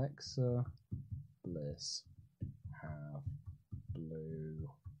 Alexa Bliss have blue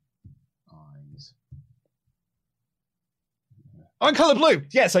eyes? I'm colour blue.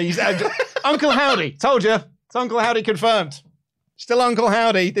 Yeah, so he's Uncle Howdy. Told you. It's Uncle Howdy confirmed. Still Uncle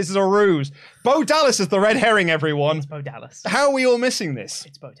Howdy. This is a ruse. Bo Dallas is the red herring, everyone. It's Bo Dallas. How are we all missing this?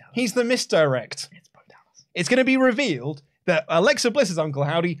 It's Bo Dallas. He's the misdirect. It's Bo Dallas. It's going to be revealed that Alexa Bliss is Uncle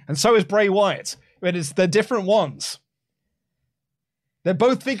Howdy, and so is Bray Wyatt. But they're different ones. They're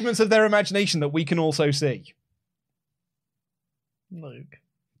both figments of their imagination that we can also see. Luke.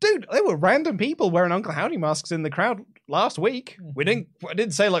 Dude, there were random people wearing Uncle Howdy masks in the crowd last week. I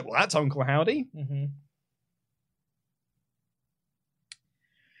didn't say like, well, that's Uncle Howdy.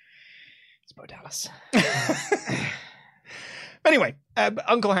 It's Bo Dallas. Anyway,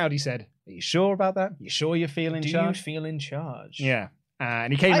 Uncle Howdy said, "Are you sure about that? You sure you feel in charge? Do you feel in charge?" Yeah.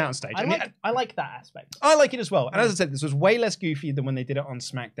 And he came out on stage. I like that aspect. I like it as well. And as I said, this was way less goofy than when they did it on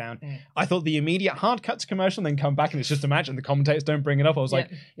SmackDown. I thought the immediate hard cut to commercial and then come back and it's just a match and the commentators don't bring it up. I was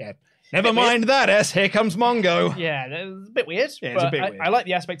like, never mind that, here comes Mongo. Yeah, that was a bit weird. Yeah, it's a bit weird. I like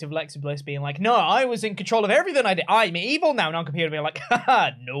the aspect of Alexa Bliss being like, no, I was in control of everything I did. I'm evil now. And Uncle Peter being like,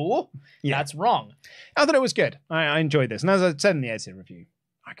 haha, no, that's wrong. I thought it was good. I enjoyed this. And as I said in the edited review,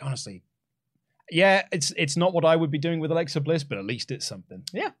 like honestly, yeah, it's not what I would be doing with Alexa Bliss, but at least it's something.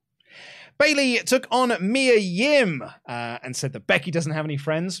 Yeah. Bayley took on Mia Yim and said that Becky doesn't have any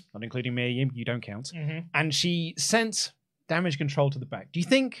friends, not including Mia Yim. You don't count. And she sent Damage Control to the back. Do you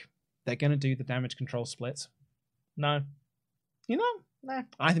think they're going to do the Damage Control split? No. You know? No.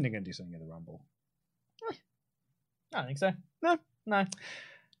 I think they're going to do something in the Rumble. I don't think so. No. No.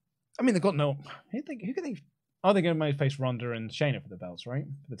 I mean, they've got no... Who could they Are they going to face Ronda and Shayna for the belts, right?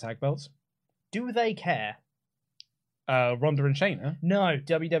 For the tag belts? Do they care? Ronda and Shayna? No,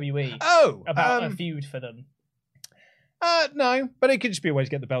 WWE. Oh! About a feud for them. No, but it could just be a way to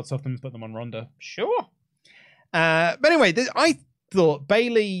get the belts off them and put them on Ronda. Sure. But anyway, I thought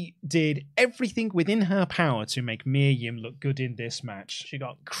Bayley did everything within her power to make Mia Yim look good in this match. She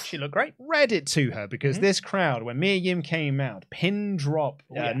looked great. Read it to her because this crowd, when Mia Yim came out, pin drop,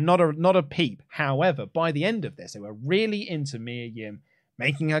 not a peep. However, by the end of this, they were really into Mia Yim,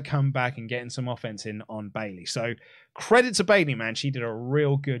 making her come back and getting some offense in on Bayley. So credit to Bayley, man. She did a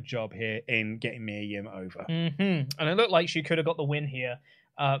real good job here in getting Mia Yim over. And it looked like she could have got the win here.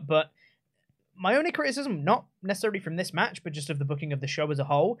 But my only criticism, not necessarily from this match, but just of the booking of the show as a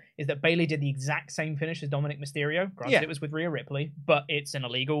whole, is that Bayley did the exact same finish as Dominic Mysterio. Granted, it was with Rhea Ripley, but it's an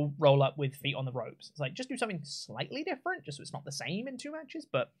illegal roll-up with feet on the ropes. It's like, just do something slightly different, just so it's not the same in 2 matches.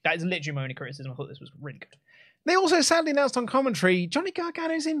 But that is literally my only criticism. I thought this was really good. They also sadly announced on commentary, Johnny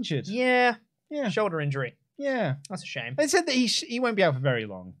Gargano's injured. Yeah. Shoulder injury. Yeah. That's a shame. They said that he won't be out for very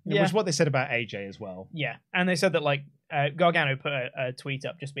long. Which is what they said about AJ as well. Yeah. And they said that, like, Gargano put a tweet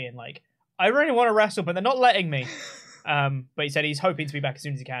up just being like, I really want to wrestle, but they're not letting me. But he said he's hoping to be back as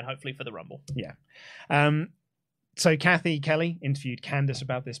soon as he can, hopefully for the Rumble. Yeah. So Kathy Kelly interviewed Candice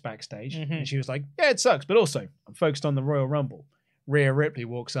about this backstage, and she was like, yeah, it sucks, but also I'm focused on the Royal Rumble. Rhea Ripley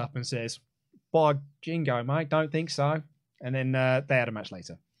walks up and says, by jingo, mate, don't think so. And then they had a match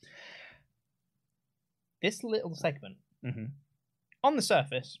later. This little segment, on the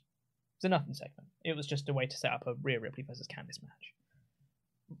surface, it's a nothing segment. It was just a way to set up a Rhea Ripley versus Candice match.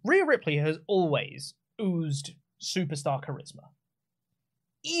 Rhea Ripley has always oozed superstar charisma.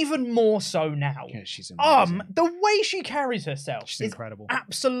 Even more so now. Yeah, she's amazing. The way she carries herself She's is incredible.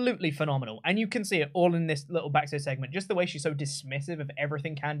 Absolutely phenomenal. And you can see it all in this little backstage segment. Just the way she's so dismissive of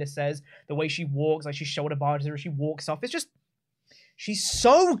everything Candice says. The way she walks, like she shoulder barges her as she walks off. It's just... She's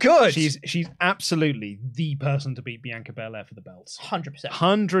so good. She's absolutely the person to beat Bianca Belair for the belts. 100%.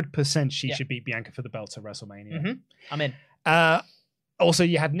 100% she should beat Bianca for the belts at WrestleMania. I'm in. Also,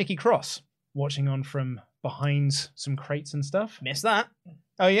 you had Nikki Cross watching on from behind some crates and stuff. Missed that.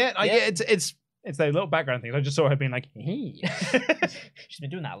 Oh yeah, it's those little background things. I just saw her being like, hey. She's been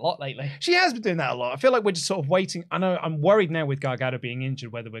doing that a lot lately. She has been doing that a lot. I feel like we're just sort of waiting. I know I'm worried now with Gargano being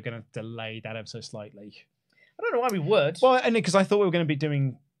injured whether we're going to delay that episode slightly. I don't know why we would. Well, and because I thought we were going to be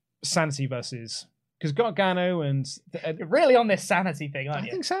doing Sanity versus... Because Gargano and... You're really on this Sanity thing, aren't you?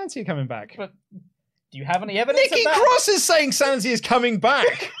 I think Sanity are coming back. But do you have any evidence Nikki of that? Cross is saying Sanity is coming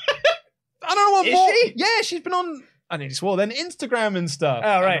back. I don't know what more... Is she? Yeah, she's been on... I nearly swore then Instagram and stuff.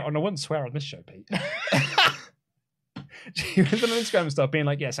 Oh, right. And I wouldn't swear on this show, Pete. She was on Instagram and stuff being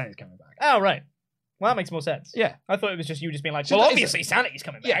like, yeah, Sanity's coming back. Oh, right. Well, that makes more sense. Yeah. I thought it was just you just being like, So well, that is- obviously Sanity's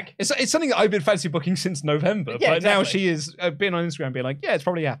coming back. Yeah, it's something that I've been fancy booking since November, Yeah, but now exactly. she is being on Instagram being like, yeah, it's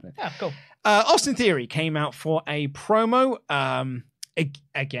probably happening. Yeah, cool. Austin Theory came out for a promo,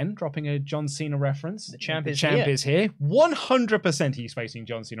 again, dropping a John Cena reference. The champ is here. 100% he's facing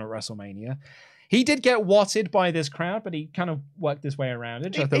John Cena at WrestleMania. He did get watted by this crowd, but he kind of worked his way around it.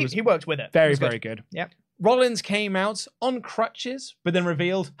 Which I thought was He worked with it. It very, was very good. Yep. Rollins came out on crutches, but then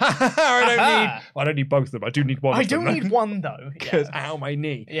revealed, I don't need both of them. I do need one I of them. do need one, though. Because, Yeah. ow, my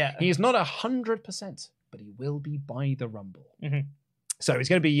knee. Yeah. He is not 100%, but he will be by the Rumble. Mhm. So he's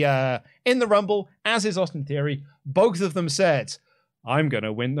going to be in the Rumble, as is Austin Theory. Both of them said, I'm going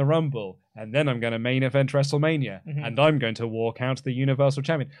to win the Rumble, and then I'm going to main event WrestleMania, and I'm going to walk out the Universal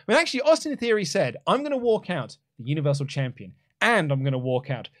Champion. I mean, actually, Austin Theory said, I'm going to walk out the Universal Champion, and I'm going to walk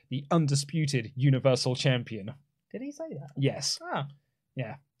out the undisputed Universal Champion. Did he say that? Yes. Oh.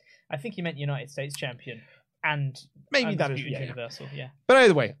 Yeah. I think he meant United States champion and Maybe that is- Undisputed yeah, yeah. Universal. Yeah. But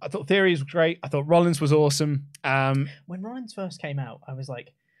either way, I thought Theory was great. I thought Rollins was awesome. When Rollins first came out, I was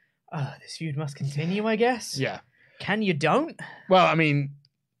like, oh, this feud must continue, I guess. Yeah. Can you don't? Well, I mean,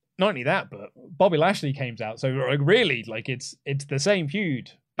 not only that, but Bobby Lashley came out. So like, really, like it's the same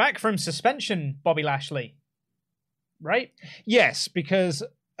feud. Back from suspension, Bobby Lashley. Right? Yes, because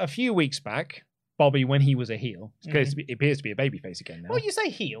a few weeks back, Bobby, when he was a heel, it appears to be a babyface again now. Well, you say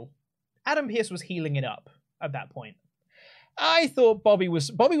heel. Adam Pearce was healing it up at that point. I thought Bobby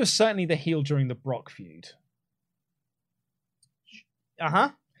was certainly the heel during the Brock feud. Uh-huh.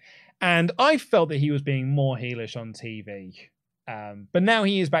 And I felt that he was being more heelish on TV. But now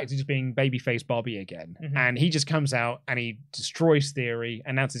he is back to just being babyface Bobby again. Mhm. And he just comes out and he destroys Theory,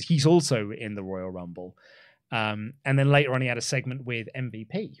 announces he's also in the Royal Rumble. And then later on he had a segment with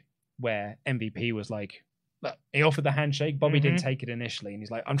MVP where MVP was like, look, he offered the handshake. Bobby didn't take it initially. And he's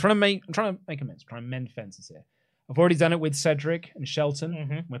like, I'm trying to make amends, trying to mend fences here. I've already done it with Cedric and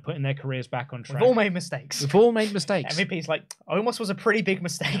Shelton. We're putting their careers back on track. We've all made mistakes. We've all made mistakes. MVP's like, almost was a pretty big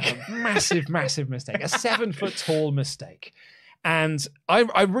mistake. Massive mistake. A 7-foot-tall mistake. And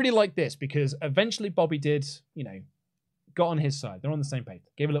I really like this because eventually Bobby did, got on his side. They're on the same page.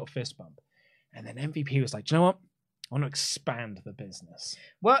 Gave a little fist bump. And then MVP was like, do you know what? I want to expand the business.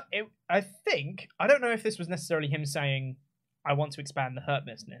 Well, I don't know if this was necessarily him saying, I want to expand the Hurt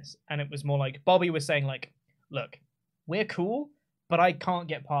business. And it was more like Bobby was saying, like, look, we're cool, but I can't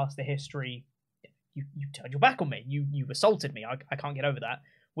get past the history. You turned your back on me. You assaulted me. I can't get over that.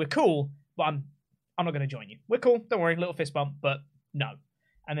 We're cool, but I'm not going to join you. We're cool. Don't worry. Little fist bump, but no.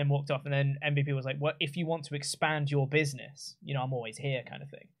 And then walked off. And then MVP was like, well, if you want to expand your business, I'm always here kind of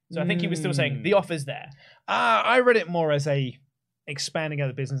thing. So I think he was still saying the offer's there. I read it more as a expanding out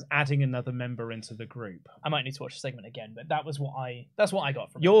the business, adding another member into the group. I might need to watch the segment again, but that's what I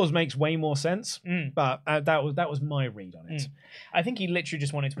got from Yours makes way more sense, but that was my read on it. I think he literally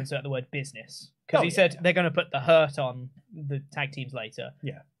just wanted to insert the word business because he said they're going to put the Hurt on the tag teams later.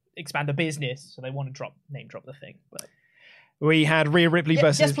 Yeah, expand the business, so they want to name drop the thing. But we had Rhea Ripley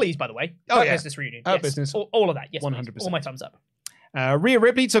versus. Yes, please. By the way, business reunion. Yes. Business. All of that. Yes, 100%. All my thumbs up. Rhea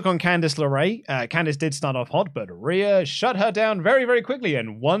Ripley took on Candice LeRae. Candice did start off hot, but Rhea shut her down very, very quickly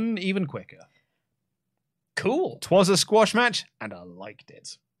and won even quicker. Cool. 'Twas a squash match, and I liked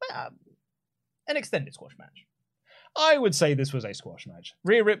it. An extended squash match. I would say this was a squash match.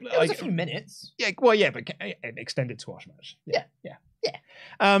 Rhea Ripley. It was a few minutes. Yeah, well, yeah, but an extended squash match. Yeah.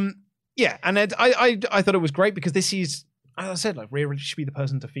 And I thought it was great because this is, as I said, like Rhea Ripley should be the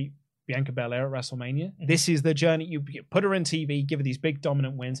person to defeat Bianca Belair at WrestleMania. This is the journey. You put her in TV, give her these big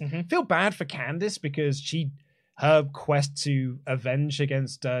dominant wins. Feel bad for Candice because her quest to avenge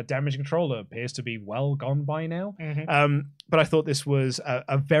against Damage Control appears to be well gone by now. But I thought this was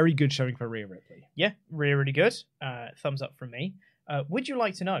a very good showing for Rhea Ripley. Yeah, really good. Thumbs up from me. Would you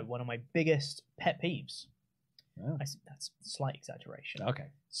like to know one of my biggest pet peeves? Oh. That's slight exaggeration. Okay.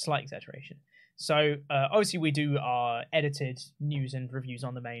 Slight exaggeration. So, obviously, we do our edited news and reviews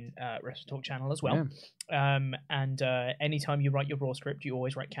on the main Wrestle Talk channel as well. Yeah. And anytime you write your Raw script, you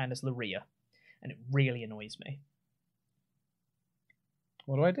always write Candice LeRae. And it really annoys me.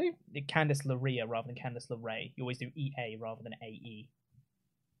 What do I do? Candice LeRae rather than Candice LeRae. You always do EA rather than AE.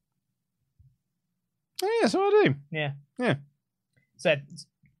 Oh, yeah, so I do. Yeah. Yeah. So, it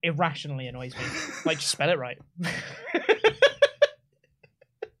irrationally annoys me. Like, just spell it right.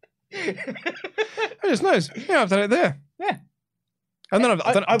 I just noticed. Yeah, I've done it there. Yeah. And then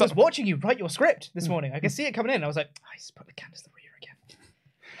I was watching you write your script this morning. I could see it coming in. I was like, I just put the Candice LeRae again.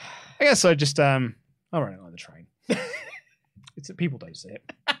 I guess I just I'll run it like the train. People don't see it.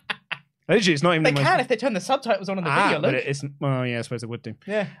 Literally, it's not even. They can if they turn the subtitles on in the video. Look. But it isn't. Well, yeah, I suppose they would do.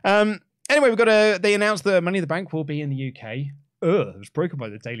 Yeah. Anyway, we've got they announced the Money in the Bank will be in the UK. It was broken by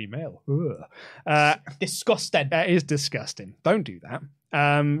the Daily Mail. Disgusting. That is disgusting. Don't do that.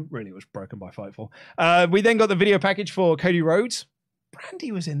 Really, it was broken by Fightful. We then got the video package for Cody Rhodes.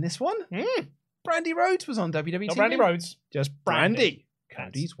 Brandy was in this one. Brandy Rhodes was on WWE. Not Brandy Rhodes. Just Brandy.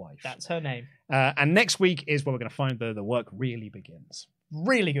 Cody's wife. That's her name. And next week is where we're going to find the work really begins.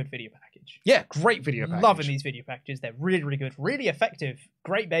 Really good video package. Yeah, great video package. Loving these video packages. They're really, really good. Really effective.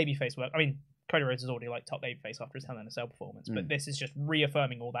 Great babyface work. I mean, Cody Rhodes is already like top babyface after his Hell in a Cell performance, but this is just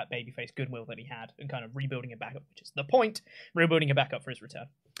reaffirming all that babyface goodwill that he had and kind of rebuilding it back up, which is the point. Rebuilding it back up for his return.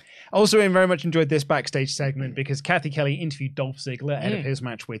 Also, I very much enjoyed this backstage segment because Kathy Kelly interviewed Dolph Ziggler ahead of his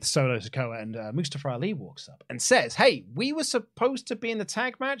match with Solo Sikoa, and Mustafa Ali walks up and says, "Hey, we were supposed to be in the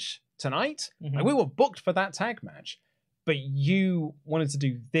tag match tonight. Like, we were booked for that tag match, but you wanted to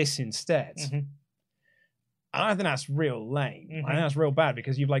do this instead." I think that's real lame. I think that's real bad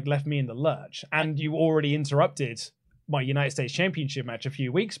because you've left me in the lurch and you already interrupted my United States Championship match a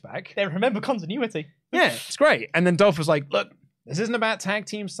few weeks back. They remember continuity. Yeah, it's great. And then Dolph was like, "Look, this isn't about tag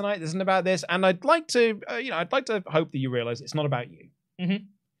teams tonight. This isn't about this. And I'd like to, I'd like to hope that you realize it's not about you." And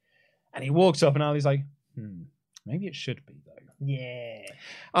he walks up and Ali's like, maybe it should be though. Yeah.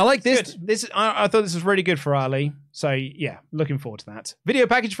 I like this. I thought this was really good for Ali. So yeah, looking forward to that. Video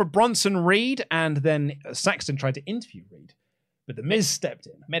package for Bronson Reed, and then Saxton tried to interview Reed, but The Miz stepped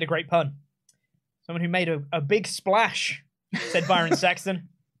in. Made a great pun. Someone who made a big splash, said Byron Saxton.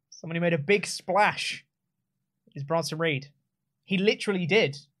 Someone who made a big splash is Bronson Reed. He literally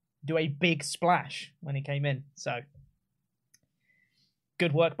did do a big splash when he came in. So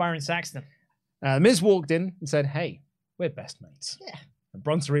good work, Byron Saxton. Miz walked in and said, "Hey, we're best mates." Yeah. And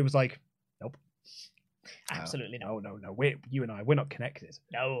Bronson Reed was like, "Nope. Absolutely not. No. You and I, we're not connected.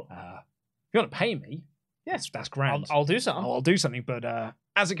 No. If you want to pay me, that's grand. I'll do something. I'll do something. But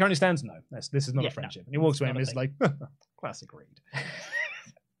As it currently stands, no. This is not a friendship. And he walks away and is like, classic Reed.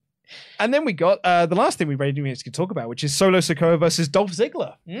 And then we got the last thing we really need to talk about, which is Solo Sikoa versus Dolph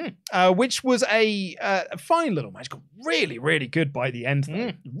Ziggler, which was a fine little match. Got really, really good by the end.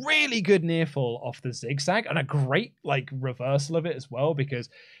 Really good near fall off the zigzag, and a great reversal of it as well, because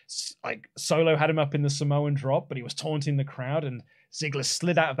Solo had him up in the Samoan drop, but he was taunting the crowd, and Ziggler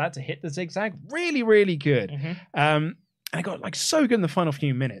slid out of that to hit the zigzag. Really, really good. And it got so good in the final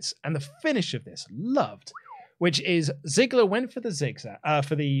few minutes. And the finish of this, loved. Which is Ziggler went for the zigzag,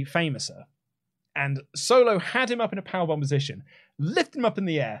 for the Famouser, and Solo had him up in a powerbomb position, lifted him up in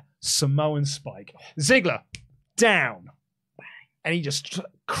the air, Samoan spike. Ziggler, down. And he just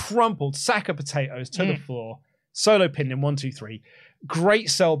crumpled, sack of potatoes to the floor. Solo pinned him, 1, 2, 3. Great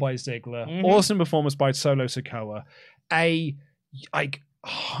sell by Ziggler. Awesome performance by Solo Sikoa. A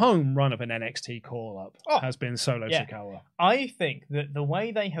home run of an NXT call-up has been Solo Sikoa. I think that the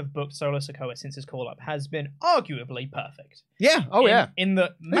way they have booked Solo Sikoa since his call-up has been arguably perfect. Yeah. In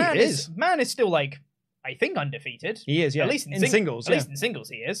the man is still I think undefeated. He is, yeah. At least in singles. At least in singles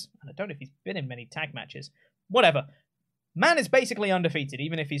he is. And I don't know if he's been in many tag matches. Whatever. Man is basically undefeated,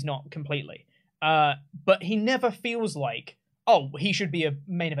 even if he's not completely. But he never feels like, he should be a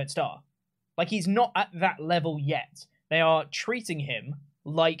main event star. He's not at that level yet. They are treating him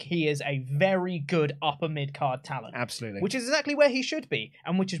like he is a very good upper mid-card talent. Absolutely. Which is exactly where he should be,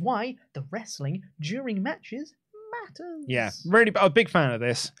 and which is why the wrestling during matches matters. Yeah, really, I'm a big fan of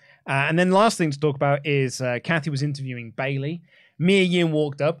this. And then last thing to talk about is Kathy was interviewing Bayley. Mia Yim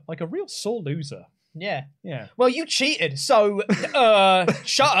walked up like a real sore loser. Yeah. Yeah. Well, you cheated, so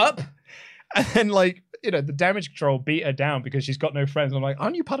shut up. And then, the Damage Control beat her down because she's got no friends. I'm like,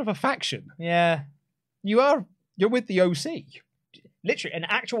 aren't you part of a faction? Yeah. You're with the OC. Literally, an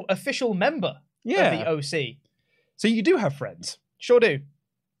actual official member of the OC. So you do have friends. Sure do.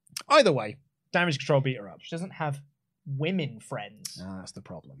 Either way, Damage Control beat her up. She doesn't have women friends. That's the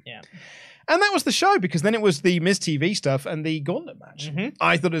problem. Yeah. And that was the show, because then it was the Miz TV stuff and the Gauntlet match.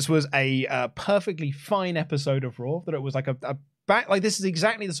 I thought this was a perfectly fine episode of Raw. That it was this is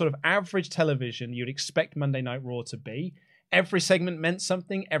exactly the sort of average television you'd expect Monday Night Raw to be. Every segment meant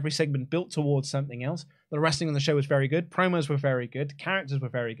something. Every segment built towards something else. The wrestling on the show was very good. Promos were very good. Characters were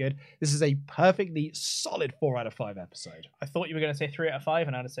very good. This is a perfectly solid 4 out of 5 episode. I thought you were going to say 3 out of 5,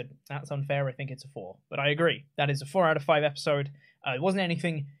 and I'd have said, that's unfair. I think it's a 4. But I agree. That is a 4 out of 5 episode. It wasn't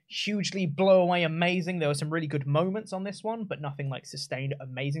anything hugely blow away amazing. There were some really good moments on this one, but nothing sustained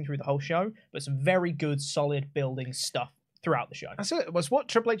amazing through the whole show. But some very good, solid building stuff throughout the show. That's it. It was what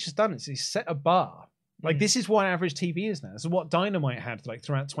Triple H has done. Is he's set a bar. This is what average TV is now. This is what Dynamite had throughout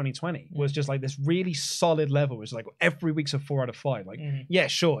 2020. Was just this really solid level. It was every week's a 4 out of 5. Yeah,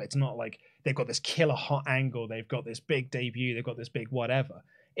 sure, it's not they've got this killer hot angle. They've got this big debut. They've got this big whatever.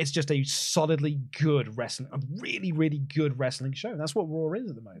 It's just a solidly good wrestling, a really, really good wrestling show. That's what Raw is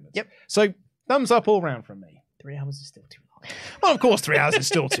at the moment. Yep. So thumbs up all round from me. 3 hours is still too long. Well, of course, 3 hours is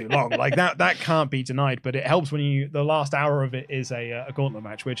still too long. That can't be denied. But it helps when the last hour of it is a gauntlet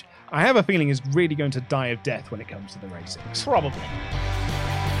match, which I have a feeling is really going to die of death when it comes to the ratings. Probably.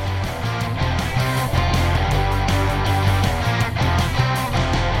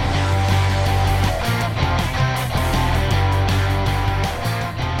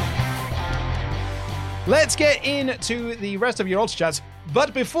 Let's get into the rest of your odds chats.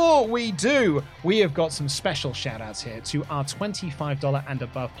 But before we do, we have got some special shout-outs here to our $25 and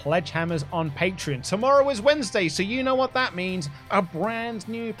above pledge hammers on Patreon. Tomorrow is Wednesday, so you know what that means. A brand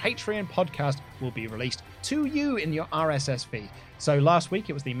new Patreon podcast will be released to you in your RSS feed. So last week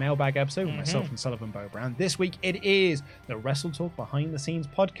it was the mailbag episode with myself and Sullivan Bo Brown. This week it is the Wrestle Talk Behind the Scenes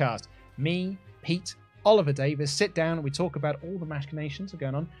podcast. Me, Pete, Oliver Davis sit down and we talk about all the machinations that are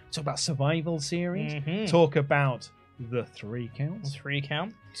going on. We talk about Survival Series. Talk about the 3 count. 3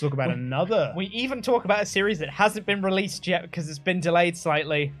 count. Talk about another. We even talk about a series that hasn't been released yet because it's been delayed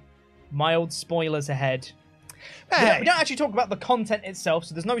slightly. Mild spoilers ahead. Hey. We don't actually talk about the content itself,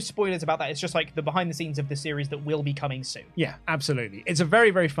 so there's no spoilers about that. It's just the behind the scenes of the series that will be coming soon. Yeah, absolutely. It's a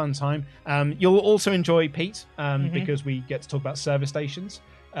very, very fun time. You'll also enjoy Pete because we get to talk about service stations.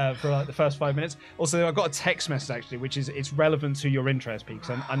 For the first 5 minutes. Also, I've got a text message actually, which is it's relevant to your interest, Pete,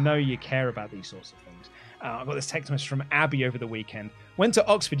 because I know you care about these sorts of things. I got this text message from Abby over the weekend. Went to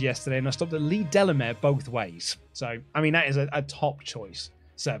Oxford yesterday and I stopped at Lee Delamere both ways. So, that is a top choice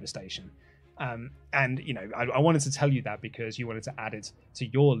service station. And, I wanted to tell you that because you wanted to add it to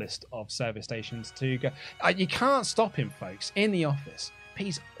your list of service stations to go. You can't stop him, folks, in the office.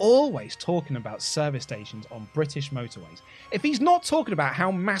 He's always talking about service stations on British motorways. If he's not talking about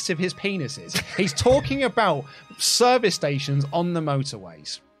how massive his penis is, he's talking about service stations on the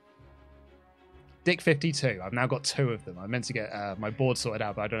motorways. Dick 52. I've now got 2 of them. I meant to get my board sorted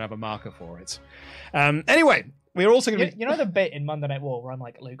out, but I don't have a marker for it. Anyway, we're also going to You know the bit in Monday Night Raw where I'm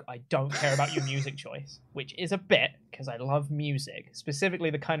like, Luke, I don't care about your music choice, which is a bit, because I love music, specifically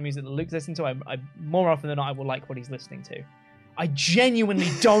the kind of music that Luke's listening to. I more often than not, I will like what he's listening to. I genuinely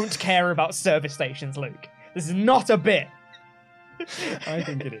don't care about service stations, Luke. This is not a bit. I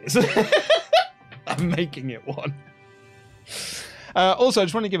think it is. I'm making it one. Also, I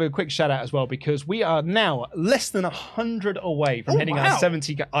just want to give a quick shout out as well, because we are now less than 100 away from hitting our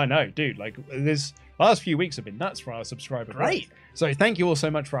 70. I know, dude. Like, this last few weeks have been nuts for our subscriber Great. growth. So thank you all so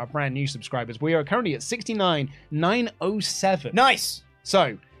much for our brand new subscribers. We are currently at 69,907. Nice.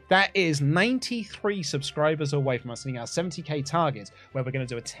 So that is 93 subscribers away from us hitting our 70k target, where we're going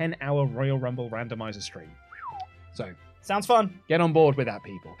to do a 10-hour Royal Rumble randomizer stream. So Sounds fun. get on board with that,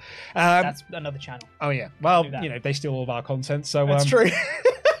 people. That's another channel. Oh yeah. Well, Do that. they steal all of our content, so That's true.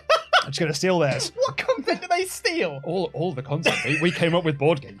 I'm just going to steal theirs. What content do they steal? All the content. We came up with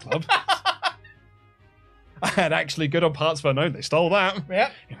Board Game Club. I had actually good on Parts Unknown. They stole that.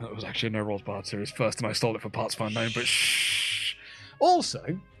 Yep. It was actually a No Rules Bard series first, and I stole it for Parts Unknown. But shh.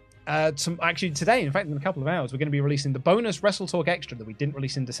 Also, today, in fact, in a couple of hours, we're going to be releasing the bonus Wrestle Talk Extra that we didn't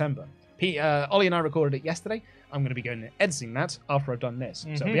release in December. Ollie and I recorded it yesterday. I'm going to be going and editing that after I've done this. So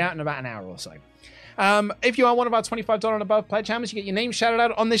it'll be out in about an hour or so. If you are one of our $25 and above pledge hammers, you get your name shouted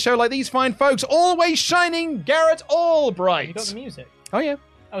out on this show like these fine folks. Always shining, Garrett Albright. You got the music. Oh, yeah.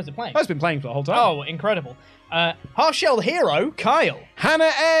 Oh, is it playing? Oh, it's been playing for the whole time. Oh, incredible. Half-shelled hero, Kyle.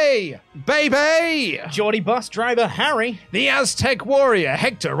 Hannah A. Baby. Geordie bus driver, Harry. The Aztec warrior,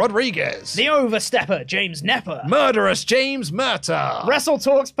 Hector Rodriguez. The overstepper, James Nepper. Murderous James Murtaugh. Wrestle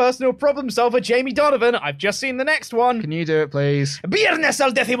Talks personal problem solver, Jamie Donovan. I've just seen the next one. Can you do it, please? Viernes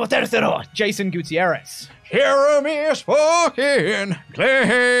al decimotercero, Jason Gutierrez. Jeremy spoken,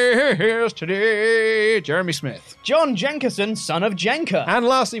 clears today, Jeremy Smith. John Jenkinson, son of Jenker. And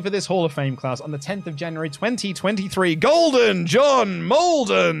lastly, for this Hall of Fame class, on the 10th of January 2023, Golden John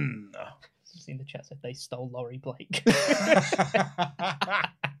Molden. I've seen the chat said they stole Laurie Blake.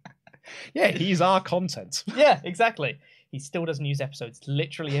 Yeah, he's our content. Yeah, exactly. He still does news episodes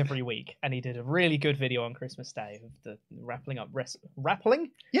literally every week, and he did a really good video on Christmas Day of the rappling up rappling?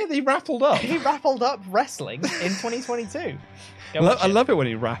 Yeah, he raffled up. He rappelled up wrestling in 2022. I love it when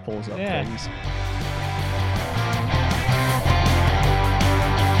he raffles up Yeah. things.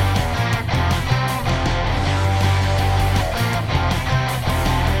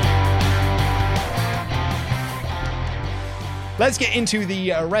 Let's get into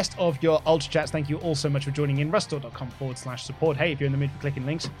the rest of your Ultra Chats. Thank you all so much for joining in. Rustore.com/support. Hey, if you're in the mood for clicking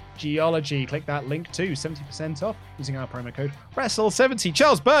links, Geology, click that link too. 70% off using our promo code Wrestle70.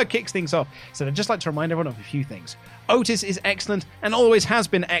 Charles Berg kicks things off. So I'd just like to remind everyone of a few things. Otis is excellent and always has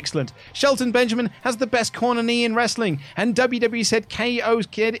been excellent. Shelton Benjamin has the best corner knee in wrestling. And WWE said KO's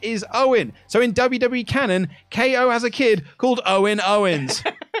kid is Owen. So in WWE canon, KO has a kid called Owen Owens.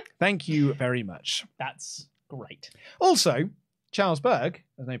 Thank you very much. That's great. Also, Charles Berg,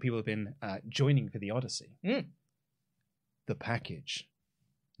 I know people have been joining for the Odyssey. The package,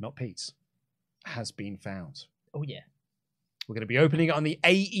 not Pete's, has been found. Oh, yeah. We're going to be opening it on the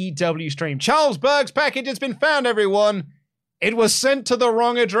AEW stream. Charles Berg's package has been found, everyone. It was sent to the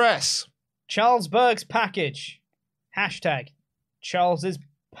wrong address. Charles Berg's package. Hashtag Charles's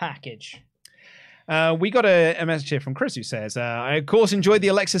package. We got a message here from Chris who says, I, of course, enjoyed the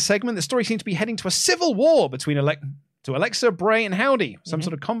Alexa segment. The story seems to be heading to a civil war between Alexa, Bray, and Howdy. Some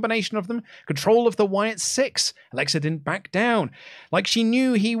sort of combination of them. Control of the Wyatt Six. Alexa didn't back down. Like she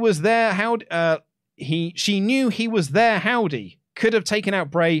knew he was there, she knew he was there, Howdy. Could have taken out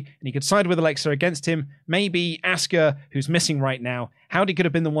Bray, and he could side with Alexa against him. Maybe Asuka, who's missing right now. Howdy could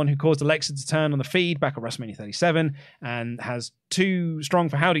have been the one who caused Alexa to turn on the feed back at WrestleMania 37, and has too strong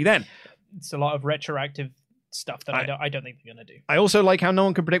for Howdy then. It's a lot of retroactive stuff that I don't think they're going to do. I also like how no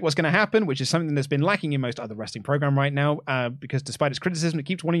one can predict what's going to happen, which is something that's been lacking in most other wrestling program right now, because despite its criticism, it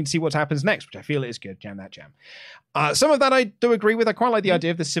keeps wanting to see what happens next, which I feel is good. Jam that jam. Some of that I do agree with. I quite like the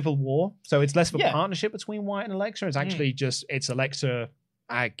idea of the civil war. So it's less of a partnership between Wyatt and Alexa. It's actually it's Alexa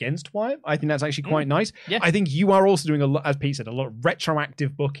against Wyatt. I think that's actually quite nice. Yeah. I think you are also doing, as Pete said, a lot of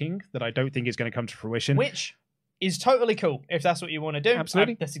retroactive booking that I don't think is going to come to fruition. Which is totally cool if that's what you want to do.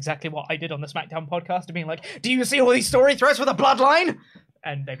 Absolutely. That's exactly what I did on the SmackDown podcast, of being like, do you see all these story threads for the Bloodline?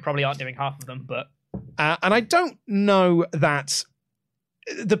 And they probably aren't doing half of them, but... and I don't know that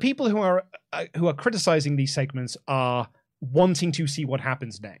the people who are criticizing these segments are wanting to see what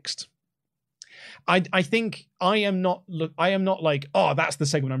happens next. I think I am not like, oh, that's the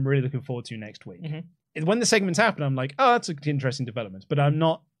segment I'm really looking forward to next week. When the segments happen, I'm like, oh, that's an interesting development. But I'm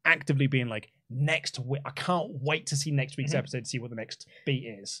not actively being like, next week, I can't wait to see next week's episode to see what the next beat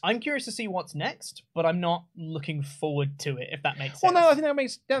is. I'm curious to see what's next, but I'm not looking forward to it, if that makes sense. Well, no, I think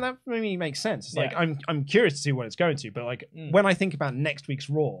that maybe makes sense. It's like, I'm curious to see what it's going to, but like, when I think about next week's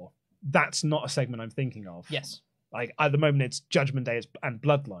Raw, that's not a segment I'm thinking of. Yes. Like, at the moment, it's Judgment Day and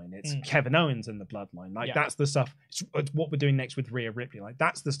Bloodline. It's Kevin Owens and the Bloodline. Like, that's the stuff. It's what we're doing next with Rhea Ripley. Like,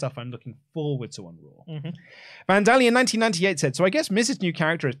 that's the stuff I'm looking forward to on Raw. Vandalian 1998 said, so I guess Miz's new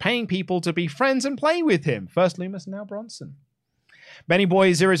character is paying people to be friends and play with him. First Loomis and now Bronson. Benny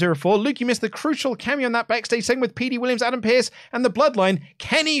Boy 004, Luke, you missed the crucial cameo in that backstage segment with P.D. Williams, Adam Pearce, and the Bloodline,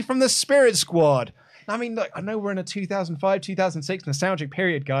 Kenny from the Spirit Squad. I mean, look, I know we're in a 2005, 2006 nostalgic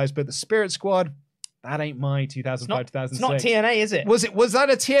period, guys, but the Spirit Squad... that ain't my 2005, 2006. It's not TNA, is it? Was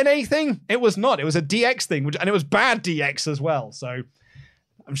that a TNA thing? It was not. It was a DX thing, and it was bad DX as well. So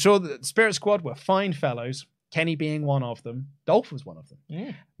I'm sure that Spirit Squad were fine fellows. Kenny being one of them. Dolph was one of them.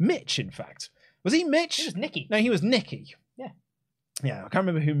 Mitch, in fact. Was he Mitch? He was Nicky. No, he was Nicky. Yeah, I can't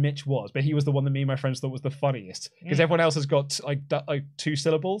remember who Mitch was, but he was the one that me and my friends thought was the funniest. Because everyone else has got like 2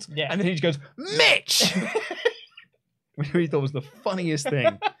 syllables. Yeah. And then he just goes, Mitch! Which we thought was the funniest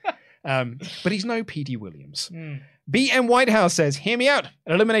thing. But he's no P.D. Williams. BM Whitehouse says, hear me out.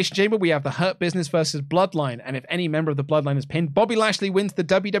 At Elimination Chamber, we have the Hurt Business versus Bloodline. And if any member of the Bloodline is pinned, Bobby Lashley wins the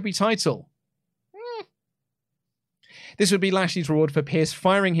WWE title. This would be Lashley's reward for Pierce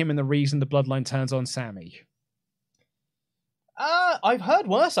firing him and the reason the Bloodline turns on Sammy. I've heard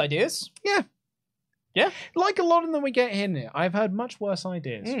worse ideas. Yeah. Like a lot of them we get in here, I've heard much worse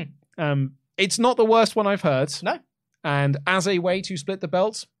ideas. It's not the worst one I've heard. No. And as a way to split the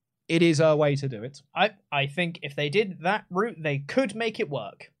belts, it is a way to do it. I think if they did that route, they could make it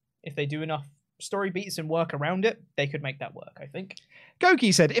work. If they do enough story beats and work around it, they could make that work, I think.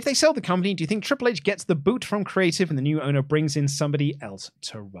 Goki said, if they sell the company, do you think Triple H gets the boot from creative and the new owner brings in somebody else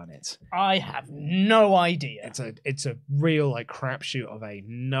to run it? I have no idea. It's a real like crapshoot of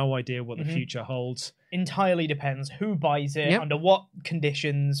no idea what the future holds. Entirely depends who buys it, under what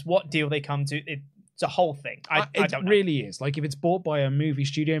conditions, what deal they come to. It's a whole thing. I don't know. Really is. Like if it's bought by a movie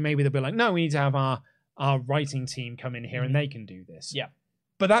studio, maybe they'll be like, no, we need to have our writing team come in here and they can do this. Yeah.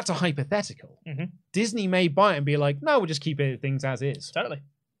 But that's a hypothetical. Disney may buy it and be like, no, we'll just keep things as is. Totally.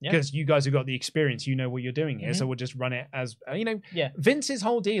 Because you guys have got the experience, you know what you're doing here, so we'll just run it as, Vince's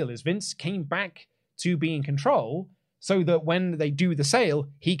whole deal is Vince came back to be in control so that when they do the sale,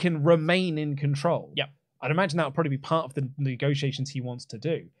 he can remain in control. Yeah. I'd imagine that would probably be part of the negotiations he wants to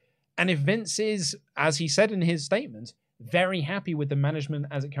do. And if Vince is, as he said in his statement, very happy with the management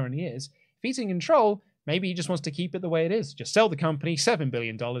as it currently is, if he's in control, maybe he just wants to keep it the way it is. Just sell the company, $7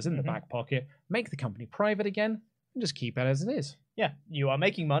 billion in the back pocket, make the company private again, and just keep it as it is. Yeah, you are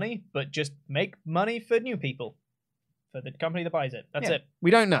making money, but just make money for new people. For the company that buys it. That's it. We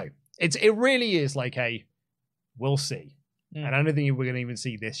don't know. It really is like we'll see. And I don't think we're going to even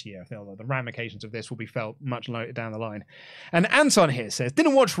see this year. I feel the ramifications of this will be felt much later down the line. And Anton here says,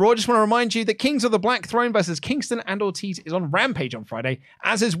 didn't watch Raw, just want to remind you that Kings of the Black Throne versus Kingston and Ortiz is on Rampage on Friday,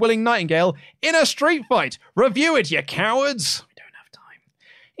 as is Willing Nightingale in a street fight. Review it, you cows. We don't have time.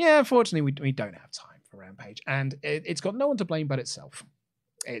 Yeah, unfortunately, we don't have time for Rampage. And it's got no one to blame but itself.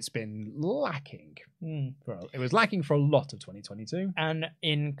 It's been lacking. It was lacking for a lot of 2022. And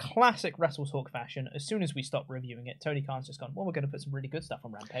in classic Wrestle Talk fashion, as soon as we stop reviewing it, Tony Khan's just gone, well, we're going to put some really good stuff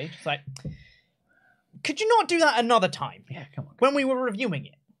on Rampage. It's like, could you not do that another time? Yeah, come on. When we were reviewing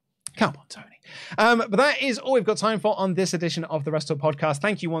it. Come on, Tony. But that is all we've got time for on this edition of the Wrestle Podcast.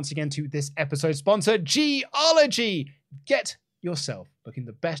 Thank you once again to this episode's sponsor, Geology. Get yourself looking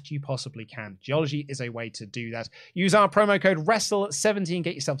the best you possibly can. Geology is a way to do that. Use our promo code WRESTLE70 and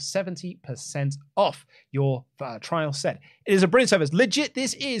get yourself 70% off your trial set. It is a brilliant service. Legit,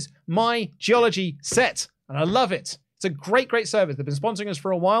 this is my Geology set, and I love it. It's a great, great service. They've been sponsoring us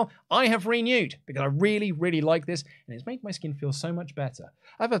for a while. I have renewed because I really, really like this, and it's made my skin feel so much better.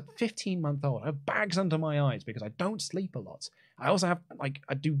 I have a 15-month-old. I have bags under my eyes because I don't sleep a lot. I also have,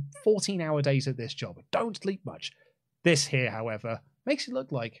 I do 14-hour days at this job. I don't sleep much. This here, however, makes it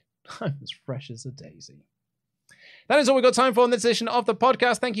look like I'm as fresh as a daisy. That is all we've got time for in this edition of the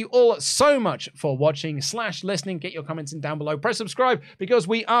podcast. Thank you all so much for watching / listening. Get your comments in down below. Press subscribe because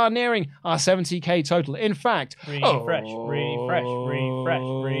we are nearing our 70k total. In fact, refresh.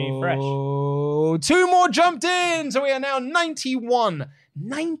 2 more jumped in. So we are now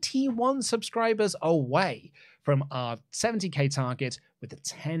 91 subscribers away from our 70k target, with a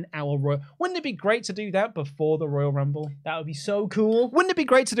 10-hour Royal. Wouldn't it be great to do that before the Royal Rumble? That would be so cool. Wouldn't it be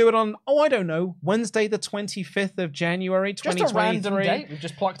great to do it on, I don't know, Wednesday the 25th of January, 2023? Just a random date we've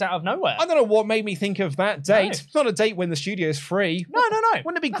just plucked out of nowhere. I don't know what made me think of that date. No. It's not a date when the studio is free. No.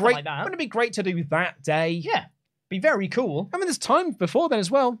 Wouldn't it be Nothing great? like that. Wouldn't it be great to do that day? Yeah, be very cool. I mean, there's time before then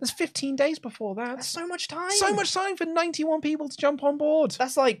as well. There's 15 days before that. That's so much time. So much time for 91 people to jump on board.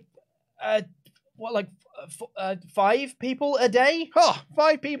 That's like, 5 people a day? Oh,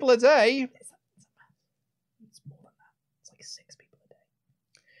 5 people a day. It's more than that. It's like 6 people a day.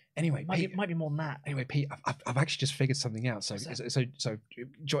 Anyway, Pete, It might be more than that. Anyway, Pete, I've actually just figured something out. So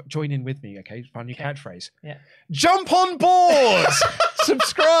join in with me, okay? Find your catchphrase. Yeah. Jump on board.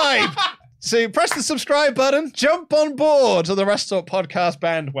 Subscribe. So press the subscribe button. Jump on board to the Restaurant Podcast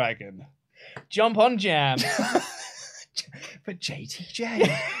bandwagon. Jump on Jam. But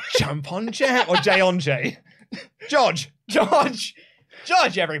JTJ. Jump on Jam. Or J on J. George,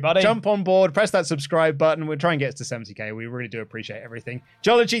 everybody. Jump on board. Press that subscribe button. We'll try and get us to 70k. We really do appreciate everything.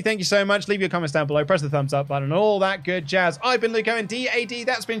 Geology, thank you so much. Leave your comments down below. Press the thumbs up button and all that good jazz. I've been Luke Owen, DAD.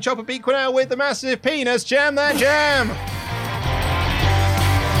 That's been Chopper Pete Quinnell with the massive penis. Jam that jam. Jam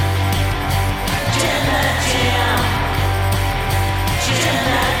that jam. Jam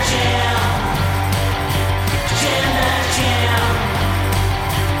that jam. Jam that jam.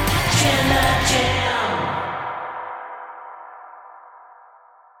 Jam that jam.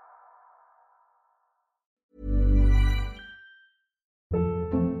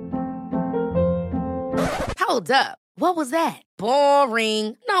 Hold up. What was that?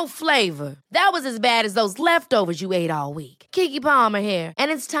 Boring. No flavor. That was as bad as those leftovers you ate all week. Keke Palmer here,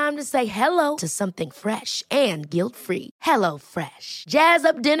 and it's time to say hello to something fresh and guilt-free. Hello Fresh. Jazz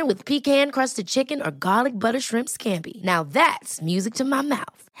up dinner with pecan-crusted chicken or garlic butter shrimp scampi. Now that's music to my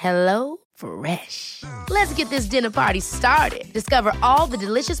mouth. Hello Fresh. Let's get this dinner party started. Discover all the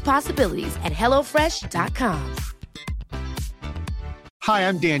delicious possibilities at hellofresh.com. Hi,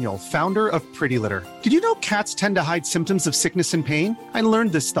 I'm Daniel, founder of Pretty Litter. Did you know cats tend to hide symptoms of sickness and pain? I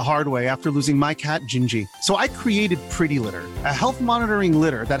learned this the hard way after losing my cat, Gingy. So I created Pretty Litter, a health monitoring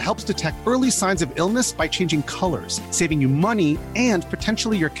litter that helps detect early signs of illness by changing colors, saving you money and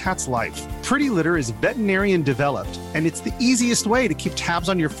potentially your cat's life. Pretty Litter is veterinarian developed, and it's the easiest way to keep tabs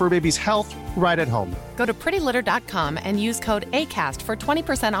on your fur baby's health right at home. Go to prettylitter.com and use code ACAST for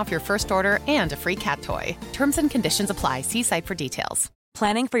 20% off your first order and a free cat toy. Terms and conditions apply. See site for details.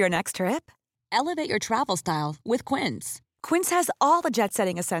 Planning for your next trip? Elevate your travel style with Quince. Quince has all the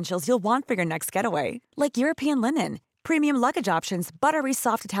jet-setting essentials you'll want for your next getaway, like European linen, premium luggage options, buttery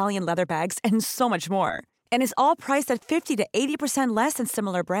soft Italian leather bags, and so much more. And is all priced at 50 to 80% less than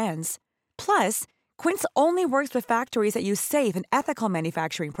similar brands. Plus, Quince only works with factories that use safe and ethical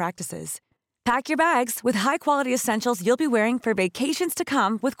manufacturing practices. Pack your bags with high-quality essentials you'll be wearing for vacations to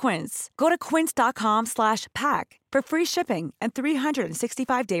come with Quince. Go to quince.com/pack for free shipping and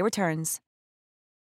 365-day returns.